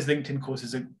 one of those LinkedIn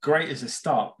courses are great as a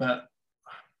start, but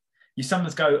you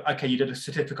sometimes go, okay, you did a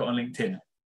certificate on LinkedIn.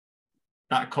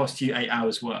 That cost you 8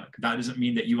 hours work. That doesn't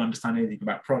mean that you understand anything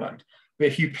about product. But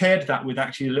if you paired that with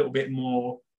actually a little bit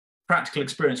more practical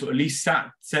experience, or at least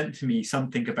sent to me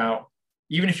something about,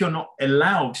 even if you're not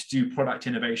allowed to do product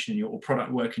innovation or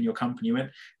product work in your company,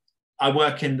 I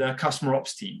work in the customer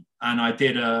ops team, and I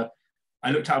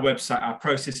looked at our website, our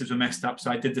processes were messed up.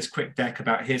 So I did this quick deck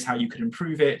about, here's how you could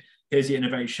improve it. Here's the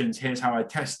innovations. Here's how I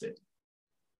test it.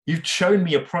 You've shown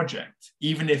me a project,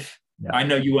 even if I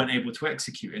know you weren't able to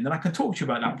execute it. And then I can talk to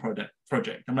you about that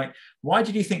project. I'm like, why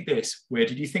did you think this? Where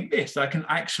did you think this? I can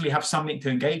actually have something to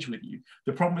engage with you.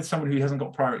 The problem with someone who hasn't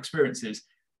got prior experience is,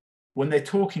 when they're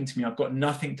talking to me, I've got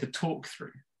nothing to talk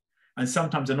through. And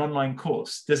sometimes an online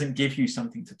course doesn't give you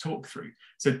something to talk through.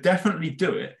 So definitely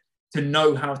do it to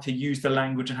know how to use the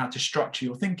language and how to structure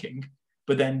your thinking,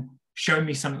 but then show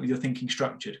me something with your thinking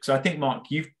structured. Because I think,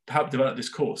 Marc, you've helped develop this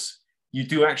course. You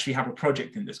do actually have a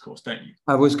project in this course, don't you?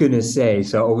 I was going to say,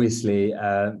 so obviously,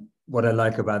 what I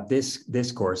like about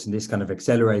this course and this kind of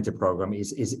accelerator program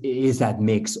is that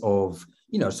mix of,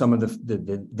 some of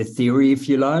the theory, if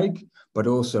you like, but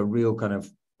also real kind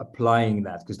of applying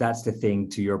that, because that's the thing,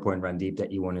 to your point, Randeep, that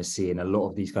you want to see in a lot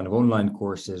of these kind of online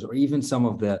courses, or even some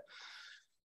of the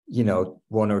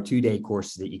 1 or 2 day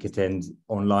courses that you can attend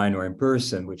online or in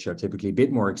person, which are typically a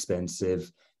bit more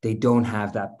expensive. They don't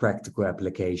have that practical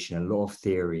application, a lot of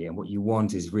theory. And what you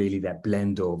want is really that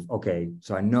blend of, okay,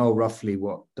 so I know roughly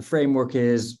what the framework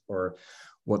is or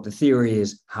what the theory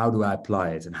is. How do I apply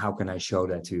it? And how can I show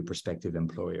that to a prospective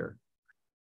employer?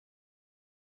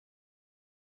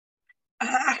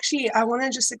 Actually, I want to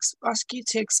just ask you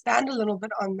to expand a little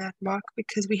bit on that, Marc,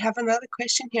 because we have another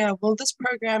question here. Will this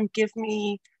program give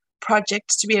me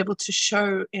projects to be able to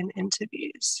show in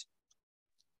interviews?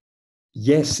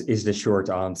 Yes, is the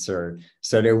short answer.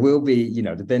 So there will be,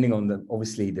 depending on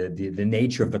obviously the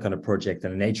nature of the kind of project,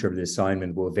 and the nature of the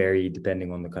assignment will vary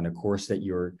depending on the kind of course that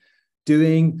you're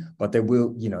doing, but there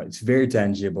will, it's very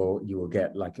tangible. You will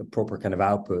get like a proper kind of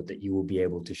output that you will be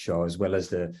able to show, as well as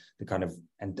the kind of,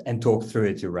 and talk through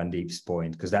it, to Randeep's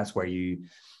point, because that's where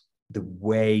the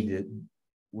way that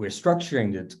we're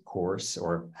structuring the course,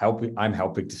 or I'm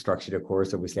helping to structure the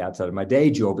course, obviously outside of my day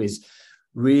job, is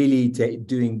really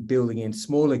building in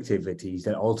small activities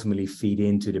that ultimately feed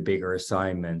into the bigger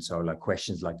assignment. So like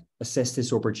questions like, assess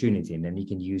this opportunity, and then you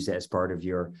can use that as part of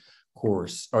your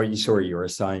course, or your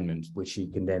assignment, which you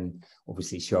can then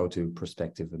obviously show to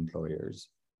prospective employers.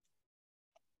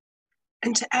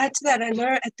 And to add to that, I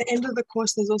know at the end of the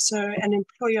course, there's also an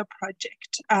employer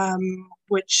project,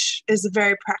 which is a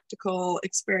very practical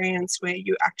experience where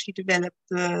you actually develop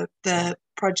the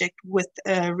project with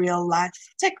a real life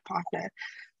tech partner.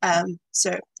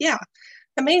 So yeah,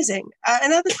 amazing.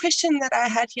 Another question that I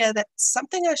had here, that's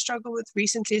something I struggle with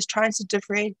recently, is trying to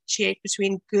differentiate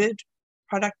between good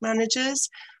product managers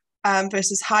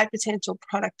versus high potential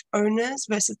product owners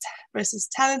versus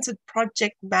talented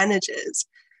project managers.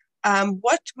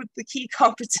 What key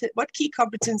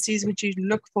competencies would you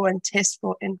look for and test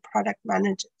for in product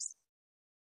managers?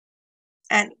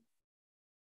 And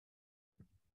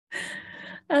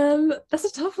that's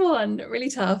a tough one, really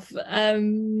tough.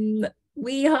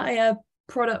 We hire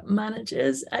product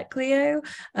managers at Clio.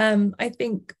 I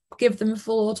think give them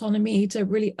full autonomy to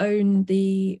really own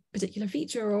the particular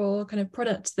feature or kind of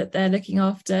product that they're looking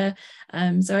after.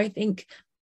 So I think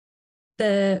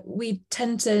we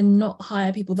tend to not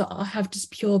hire people that have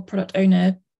just pure product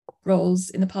owner roles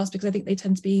in the past, because I think they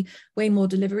tend to be way more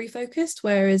delivery focused,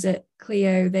 whereas at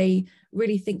Clio they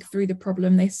really think through the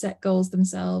problem, they set goals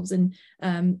themselves, and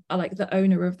are like the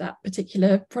owner of that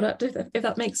particular product, if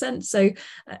that makes sense. So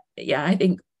yeah, I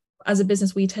think as a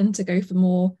business we tend to go for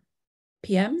more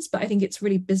PMs, but I think it's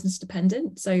really business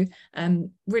dependent. So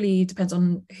really depends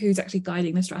on who's actually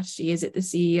guiding the strategy. Is it the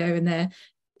CEO and they're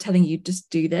telling you just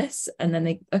do this, and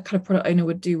then a kind of product owner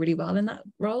would do really well in that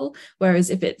role?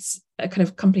 Whereas if it's a kind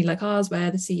of company like ours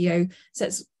where the CEO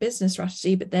sets business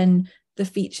strategy, but then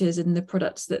the features and the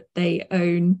products that they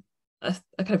own are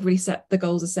kind of really set, the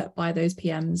goals are set by those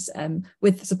PMs,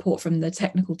 with the support from the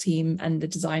technical team and the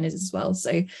designers as well.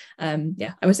 So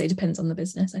yeah, I would say it depends on the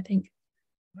business, I think.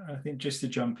 I think just to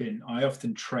jump in, I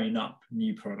often train up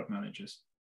new product managers.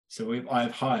 So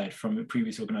I've hired from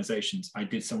previous organizations. I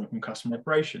did someone from customer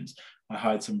operations. I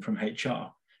hired someone from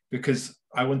HR because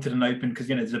I wanted an open, because,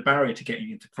 you know, there's a barrier to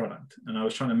getting into product. And I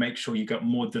was trying to make sure you got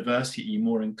more diversity,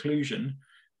 more inclusion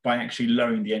by actually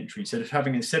lowering the entry. Instead of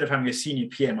having a senior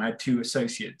PM, I had 2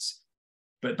 associates,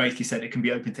 but basically said it can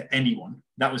be open to anyone.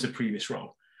 That was a previous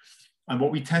role. And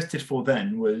what we tested for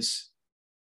then was,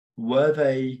 were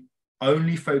they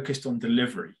only focused on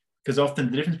delivery? Because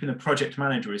often the difference between a project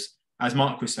manager is, as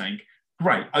Marc was saying,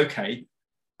 right, okay,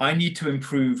 I need to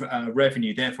improve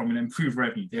revenue, therefore I'm going to improve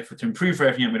revenue. Therefore, to improve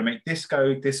revenue, I'm going to make this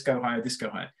go higher, this go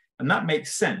higher. And that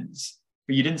makes sense,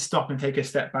 but you didn't stop and take a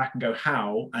step back and go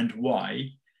how and why,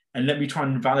 and let me try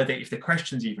and validate if the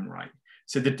question's even right.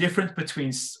 So the difference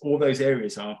between all those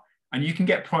areas are, and you can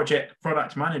get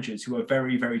product managers who are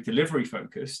very, very delivery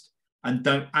focused and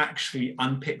don't actually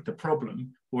unpick the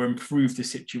problem or improve the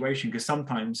situation, because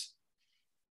sometimes,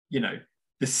 you know,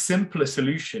 the simpler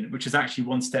solution, which is actually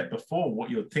one step before what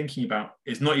you're thinking about,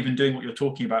 is not even doing what you're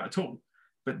talking about at all.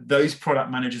 But those product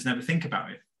managers never think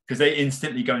about it because they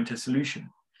instantly go into a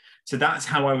solution. So that's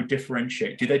how I would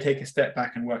differentiate. Do they take a step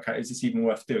back and work out, is this even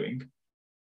worth doing?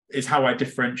 Is how I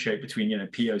differentiate between, you know,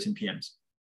 POs and PMs.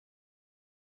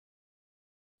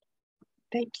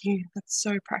 Thank you. That's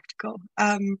so practical.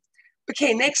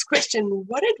 Okay, next question.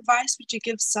 What advice would you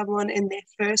give someone in their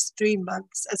first 3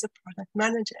 months as a product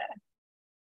manager?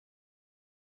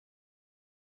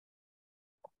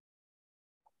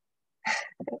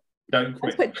 Don't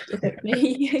quit.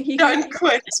 Don't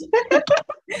quit.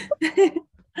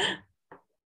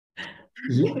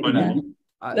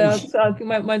 Yeah. So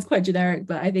mine's quite generic,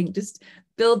 but I think just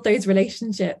build those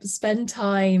relationships, spend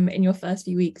time in your first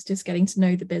few weeks just getting to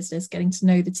know the business, getting to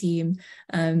know the team,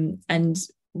 and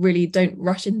really don't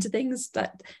rush into things.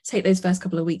 That take those first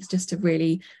couple of weeks just to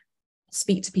really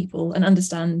speak to people and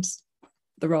understand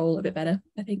the role a bit better,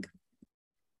 I think.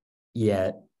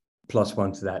 Yeah,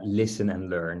 +1 to that, listen and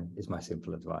learn is my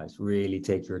simple advice. Really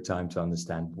take your time to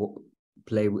understand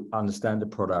understand the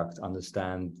product,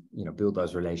 understand, you know, build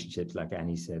those relationships, like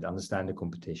Annie said, understand the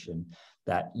competition.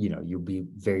 That, you know, you'll be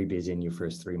very busy in your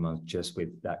first 3 months just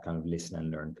with that kind of listen and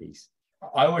learn piece.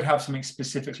 I would have something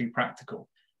specifically practical,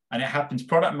 and it happens.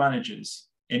 Product managers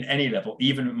in any level,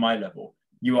 even at my level,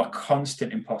 you are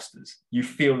constant imposters. You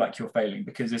feel like you're failing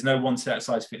because there's no one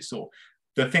size fits all.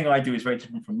 The thing I do is very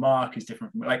different from Marc, is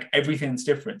different from, like, everything's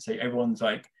different. So everyone's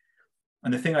like,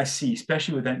 and the thing I see,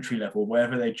 especially with entry level,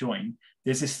 wherever they join,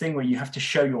 there's this thing where you have to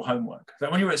show your homework.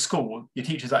 Like when you're at school, your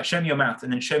teacher's like, show me your math,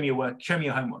 and then show me your work, show me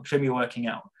your homework, show me your working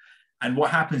out. And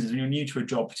what happens is when you're new to a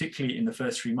job, particularly in the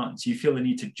first 3 months, you feel the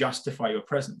need to justify your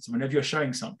presence. And whenever you're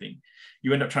showing something,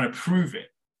 you end up trying to prove it.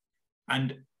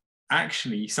 And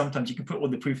actually, sometimes you can put all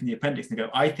the proof in the appendix and go,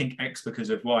 I think X because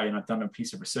of Y, and I've done a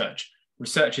piece of research.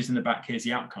 Research is in the back, here's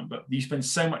the outcome. But you spend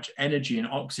so much energy and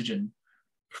oxygen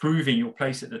proving your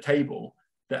place at the table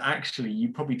that actually you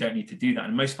probably don't need to do that.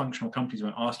 And most functional companies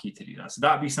won't ask you to do that. So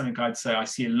that'd be something I'd say I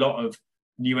see a lot of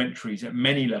new entries at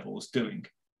many levels doing,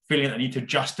 feeling that they need to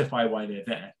justify why they're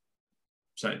there.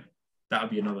 So that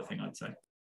would be another thing I'd say.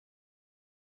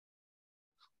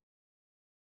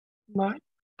 Marc?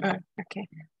 Oh, okay.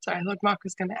 Sorry, I thought Marc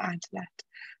was going to add to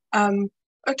that.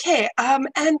 Okay,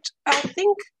 and I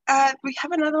think we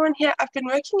have another one here. I've been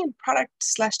working in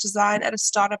product/design at a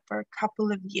startup for a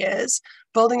couple of years,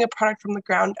 building a product from the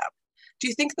ground up. Do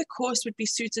you think the course would be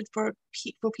suited for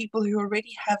people who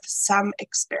already have some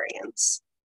experience?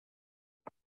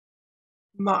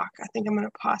 Marc, I think I'm going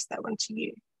to pass that one to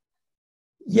you.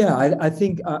 Yeah, I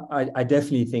think I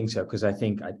definitely think so, because I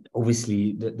think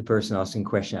obviously the person asking the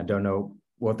question, I don't know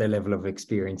what their level of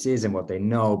experience is and what they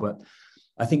know, but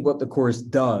I think what the course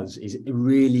does is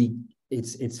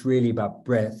it's really about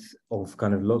breadth of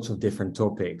kind of lots of different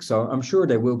topics. So I'm sure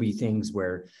there will be things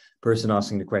where person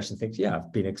asking the question thinks, yeah,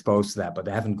 I've been exposed to that, but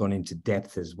they haven't gone into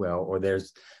depth as well.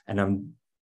 And I'm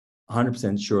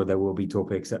 100% sure there will be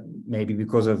topics that maybe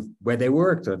because of where they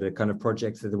worked or the kind of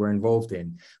projects that they were involved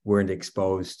in weren't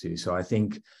exposed to. So I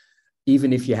think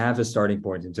even if you have a starting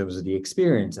point in terms of the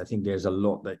experience, I think there's a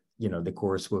lot that, you know, the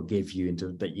course will give you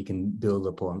into that you can build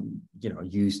upon, you know,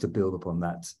 use to build upon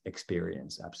that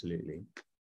experience. Absolutely.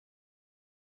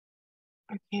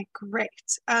 Okay, great.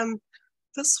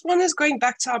 This one is going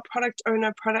back to our product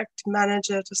owner, product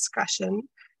manager discussion.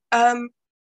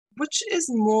 Which is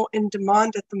more in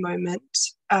demand at the moment,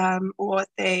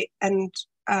 and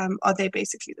Are they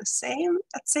basically the same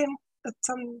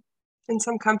in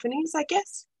some companies, I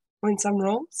guess, or in some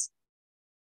roles?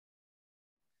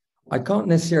 I can't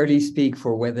necessarily speak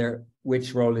for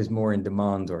which role is more in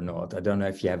demand or not. I don't know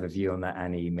if you have a view on that,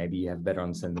 Annie. Maybe you have better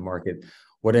understand the market.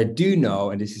 What I do know,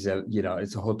 and this is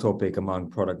it's a hot topic among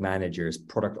product managers,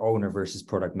 product owner versus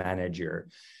product manager,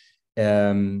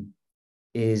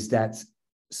 is that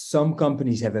some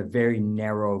companies have a very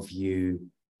narrow view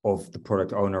of the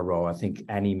product owner role. I think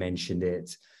Annie mentioned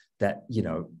it, that,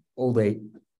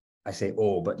 I say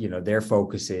all, but, their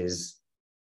focus is,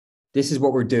 this is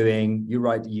what we're doing. You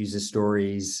write the user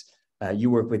stories, you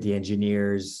work with the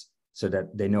engineers so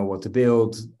that they know what to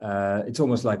build. It's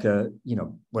almost like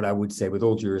what I would say, with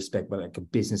all due respect, but like a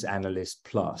business analyst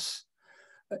plus.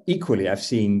 Equally, I've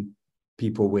seen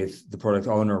people with the product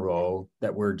owner role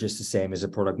that were just the same as a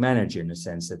product manager, in the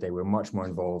sense that they were much more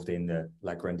involved in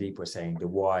like Randeep was saying, the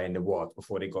why and the what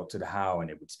before they got to the how, and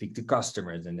they would speak to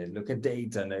customers and they'd look at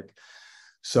data and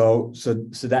so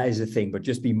that is the thing. But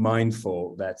just be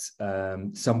mindful that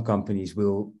some companies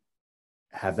will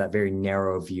have that very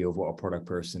narrow view of what a product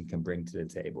person can bring to the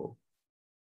table.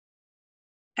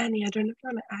 Annie, I don't know if you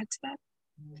want to add to that.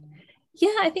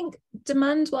 Yeah, I think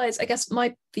demand-wise, I guess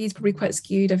my view is probably quite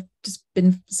skewed. I've just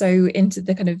been so into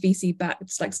the kind of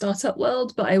VC-backed like startup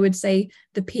world, but I would say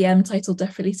the PM title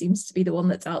definitely seems to be the one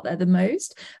that's out there the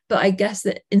most. But I guess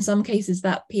that in some cases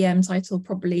that PM title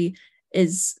probably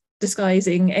is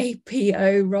disguising a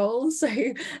PO role. So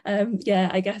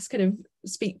I guess kind of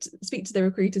speak to the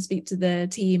recruiter, speak to the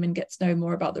team and get to know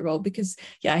more about the role, because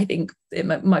I think it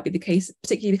might be the case,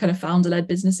 particularly the kind of founder-led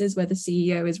businesses where the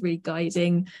CEO is really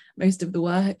guiding most of the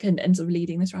work and sort of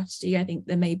leading the strategy. I think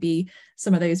there may be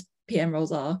some of those PM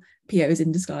roles are POs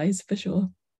in disguise for sure.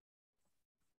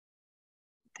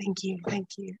 Thank you.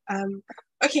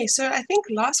 Okay, so I think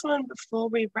last one before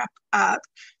we wrap up,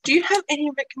 do you have any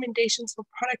recommendations for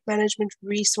product management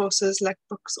resources like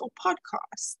books or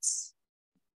podcasts?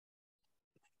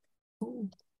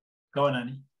 Go on,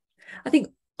 Annie. I think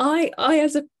I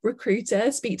as a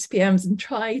recruiter speak to PMs and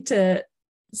try to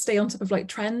stay on top of like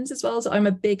trends as well. So I'm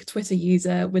a big Twitter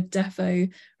user, would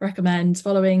defo recommend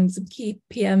following some key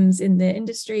PMs in the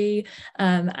industry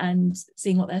and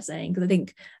seeing what they're saying, because I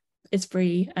think it's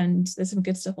free and there's some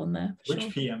good stuff on there. Which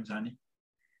PMs, Annie?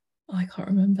 Oh, I can't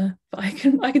remember, but I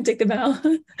can dig them out.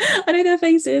 I know their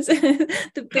faces. There's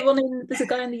a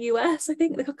guy in the US, I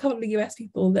think, a couple of US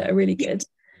people that are really good.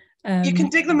 You can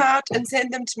dig them out and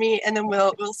send them to me, and then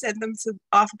we'll send them to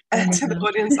the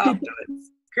audience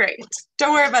afterwards. Great.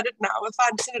 Don't worry about it now. We'll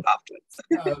send it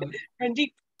afterwards.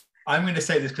 Randeep. I'm going to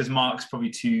say this because Marc's probably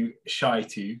too shy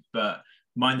to, but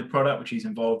Mind the Product, which he's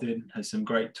involved in, has some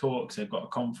great talks. They've got a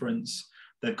conference,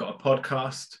 they've got a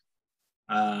podcast,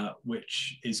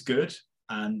 which is good.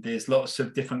 And there's lots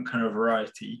of different kind of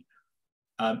variety.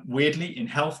 Weirdly, in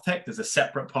health tech, there's a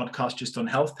separate podcast just on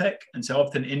health tech. And so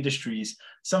often industries,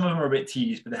 some of them are a bit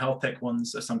tedious, but the health tech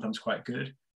ones are sometimes quite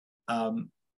good.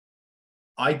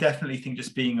 I definitely think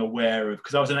just being aware of,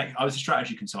 because I was a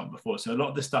strategy consultant before. So a lot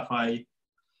of the stuff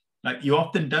you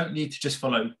often don't need to just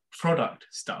follow product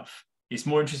stuff. It's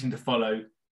more interesting to follow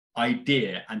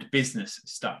idea and business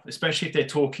stuff, especially if they're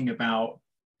talking about,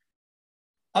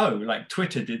 like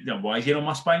Twitter why is Elon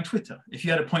Musk buying Twitter? If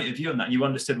you had a point of view on that and you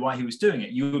understood why he was doing it,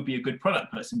 you would be a good product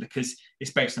person, because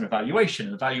it's based on evaluation,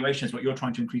 and evaluation is what you're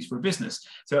trying to increase for a business.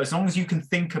 So as long as you can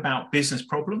think about business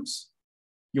problems,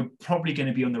 you're probably going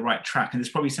to be on the right track, and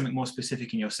there's probably something more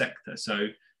specific in your sector. So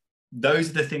those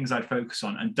are the things I'd focus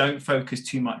on, and don't focus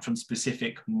too much on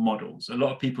specific models. A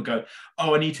lot of people go,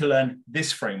 I need to learn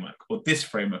this framework or this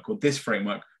framework or this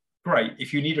framework. Great.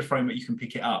 If you need a framework, you can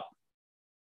pick it up.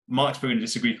 Marc's probably going to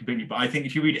disagree completely, but I think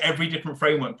if you read every different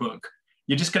framework book,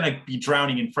 you're just going to be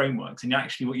drowning in frameworks. And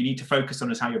actually what you need to focus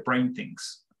on is how your brain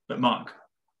thinks. But Marc?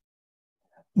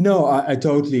 No, I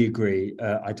totally agree.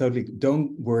 I totally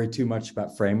don't worry too much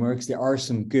about frameworks. There are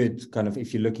some good kind of,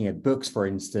 if you're looking at books, for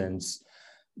instance,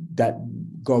 that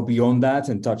go beyond that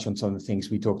and touch on some of the things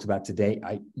we talked about today.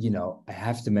 I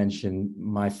have to mention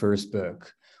my first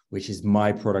book, which is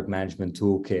My Product Management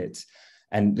Toolkit.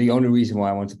 And the only reason why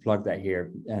I want to plug that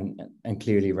here, and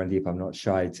clearly, Randeep, I'm not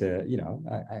shy to,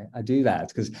 I do that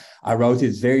because I wrote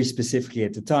it very specifically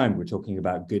at the time. We're talking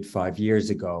about good 5 years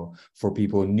ago for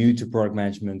people new to product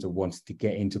management or wanting to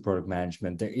get into product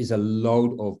management. There is a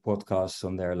load of podcasts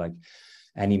on there, like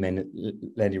Lenny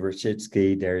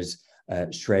Rachitsky, there's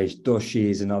Shresh Doshi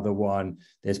is another one.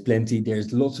 There's plenty.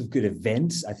 There's lots of good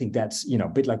events. I think that's, a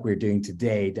bit like we're doing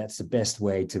today. That's the best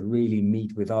way to really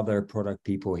meet with other product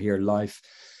people here live.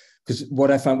 Because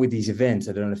what I found with these events,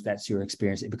 I don't know if that's your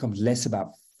experience, it becomes less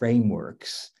about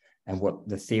frameworks and what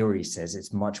the theory says.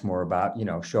 It's much more about,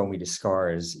 show me the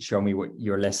scars, show me what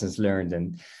your lessons learned,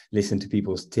 and listen to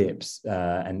people's tips.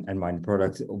 And Mind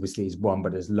Product obviously is one,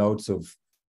 but there's loads of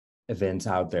events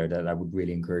out there that I would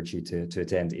really encourage you to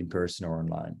attend in person or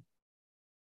online.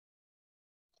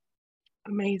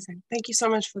 Amazing. Thank you so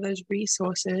much for those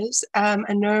resources.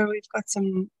 I know we've got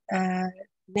some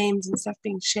names and stuff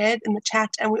being shared in the chat,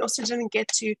 and we also didn't get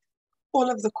to all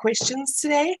of the questions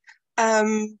today.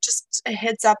 Just a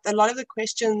heads up, a lot of the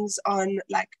questions on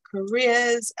like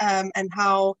careers and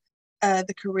how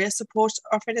the career support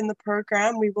offered in the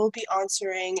program, we will be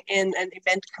answering in an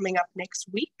event coming up next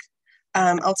week.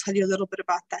 I'll tell you a little bit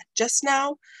about that just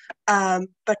now.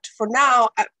 But for now,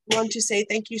 I want to say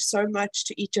thank you so much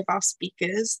to each of our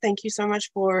speakers. Thank you so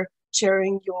much for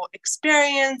sharing your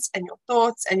experience and your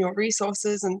thoughts and your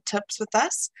resources and tips with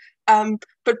us.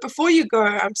 But before you go,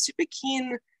 I'm super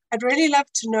keen. I'd really love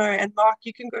to know, and Marc,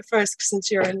 you can go first since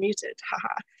you're unmuted.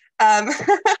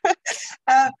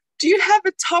 Do you have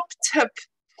a top tip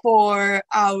for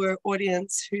our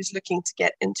audience who's looking to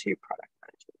get into product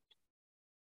management?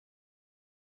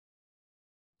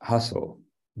 Hustle.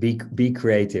 Be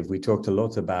creative. We talked a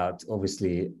lot about,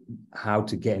 obviously, how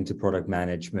to get into product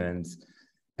management,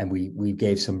 and we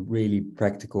gave some really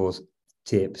practical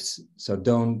tips. So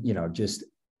don't,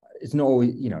 it's not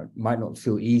always, it might not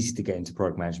feel easy to get into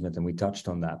product management, and we touched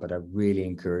on that, but I really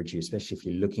encourage you, especially if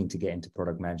you're looking to get into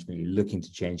product management, you're looking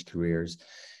to change careers.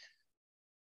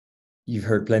 You've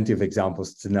heard plenty of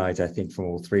examples tonight, I think, from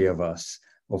all three of us,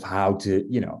 of how to,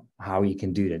 how you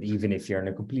can do that, even if you're in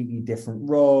a completely different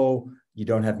role, you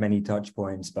don't have many touch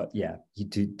points. But yeah,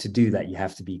 to do that, you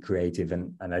have to be creative.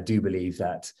 And I do believe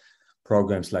that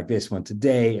programs like this one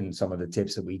today, and some of the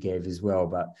tips that we gave as well,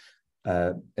 but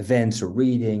events or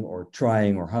reading or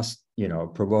trying or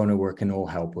pro bono work can all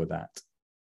help with that.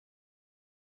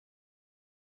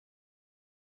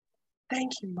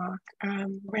 Thank you, Marc.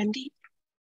 Randeep?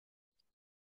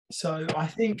 So I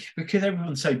think because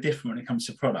everyone's so different when it comes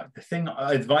to product,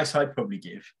 advice I'd probably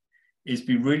give is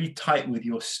be really tight with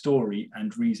your story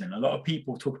and reason. A lot of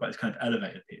people talk about this kind of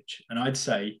elevator pitch, and I'd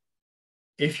say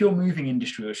if you're moving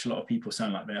industry, which a lot of people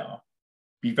sound like they are,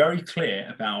 be very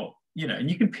clear about, and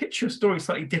you can pitch your story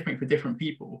slightly different for different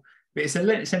people, but it's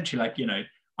essentially like,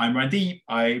 I'm Randeep,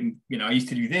 I used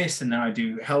to do this, and now I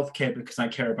do healthcare because I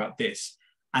care about this.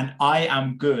 And I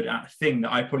am good at a thing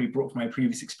that I probably brought from my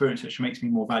previous experience, which makes me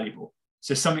more valuable.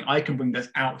 So something I can bring that's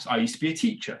out. I used to be a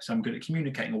teacher, so I'm good at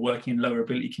communicating or working in lower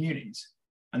ability communities.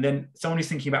 And then someone who's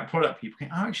thinking about product, people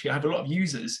think, actually, I have a lot of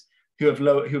users who have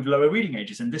lower reading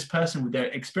ages, and this person with their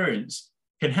experience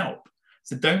can help.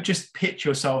 So don't just pitch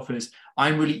yourself as,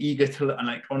 I'm really eager to learn. And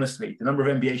like, honestly, the number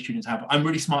of MBA students have, I'm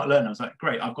really smart learner. I was like,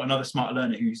 great, I've got another smart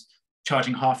learner who's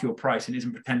charging half your price and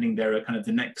isn't pretending they're a kind of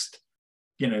the next,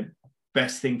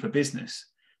 best thing for business.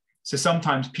 So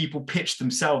sometimes people pitch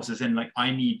themselves as in like,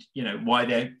 I need, why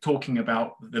they're talking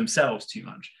about themselves too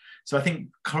much. So I think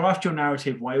craft your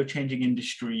narrative why you're changing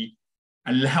industry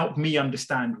and help me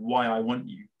understand why I want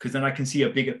you, because then I can see a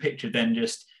bigger picture than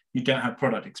just you don't have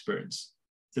product experience.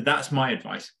 So that's my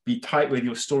advice. Be tight with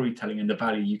your storytelling and the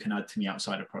value you can add to me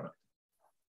outside of product.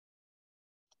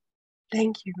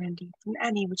 Thank you, Randy. And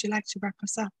Annie, would you like to wrap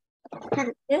us up?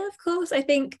 Yeah, of course. I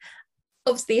think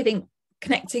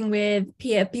connecting with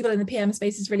people in the PM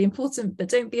space is really important, but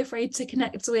don't be afraid to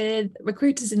connect with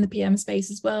recruiters in the PM space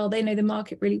as well. They know the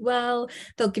market really well.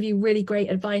 They'll give you really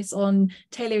great advice on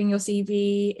tailoring your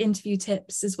CV, interview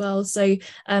tips as well. So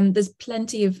there's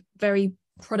plenty of very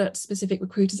product specific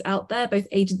recruiters out there, both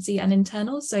agency and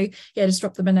internal. So yeah, just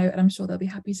drop them a note and I'm sure they'll be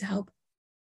happy to help.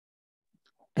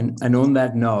 And on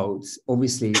that note,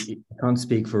 obviously I can't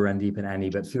speak for Randeep and Annie,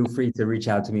 but feel free to reach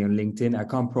out to me on LinkedIn. I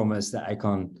can't promise that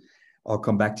I'll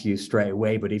come back to you straight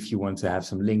away, but if you want to have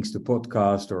some links to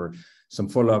podcast or some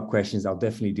follow-up questions, I'll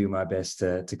definitely do my best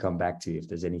to come back to you if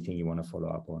there's anything you want to follow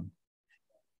up on.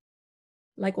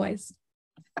 Likewise.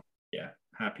 Yeah,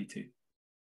 happy to.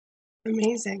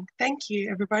 Amazing. Thank you,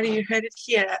 everybody. You heard it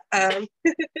here.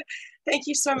 Thank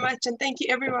you so much. And thank you,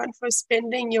 everyone, for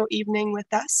spending your evening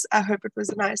with us. I hope it was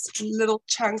a nice little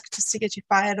chunk just to get you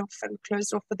fired off and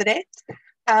closed off for the day.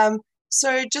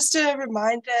 So just a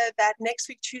reminder that next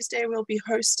week, Tuesday, we'll be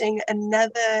hosting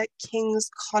another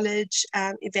King's College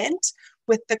event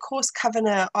with the course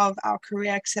governor of our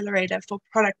Career Accelerator for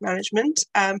Product Management,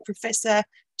 Professor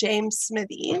James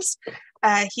Smithies.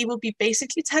 He will be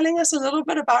basically telling us a little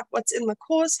bit about what's in the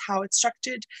course, how it's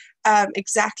structured,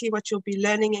 exactly what you'll be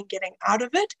learning and getting out of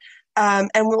it. And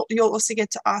you'll also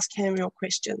get to ask him your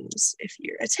questions if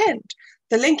you attend.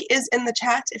 The link is in the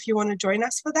chat if you want to join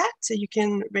us for that, so you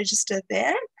can register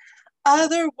there.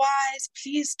 Otherwise,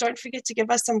 please don't forget to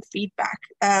give us some feedback.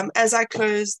 As I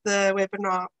close the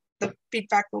webinar, the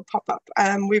feedback will pop up.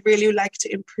 We really like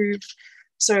to improve,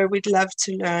 so we'd love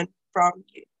to learn from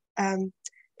you.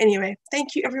 Anyway,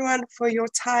 thank you everyone for your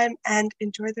time and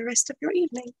enjoy the rest of your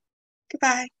evening.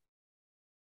 Goodbye.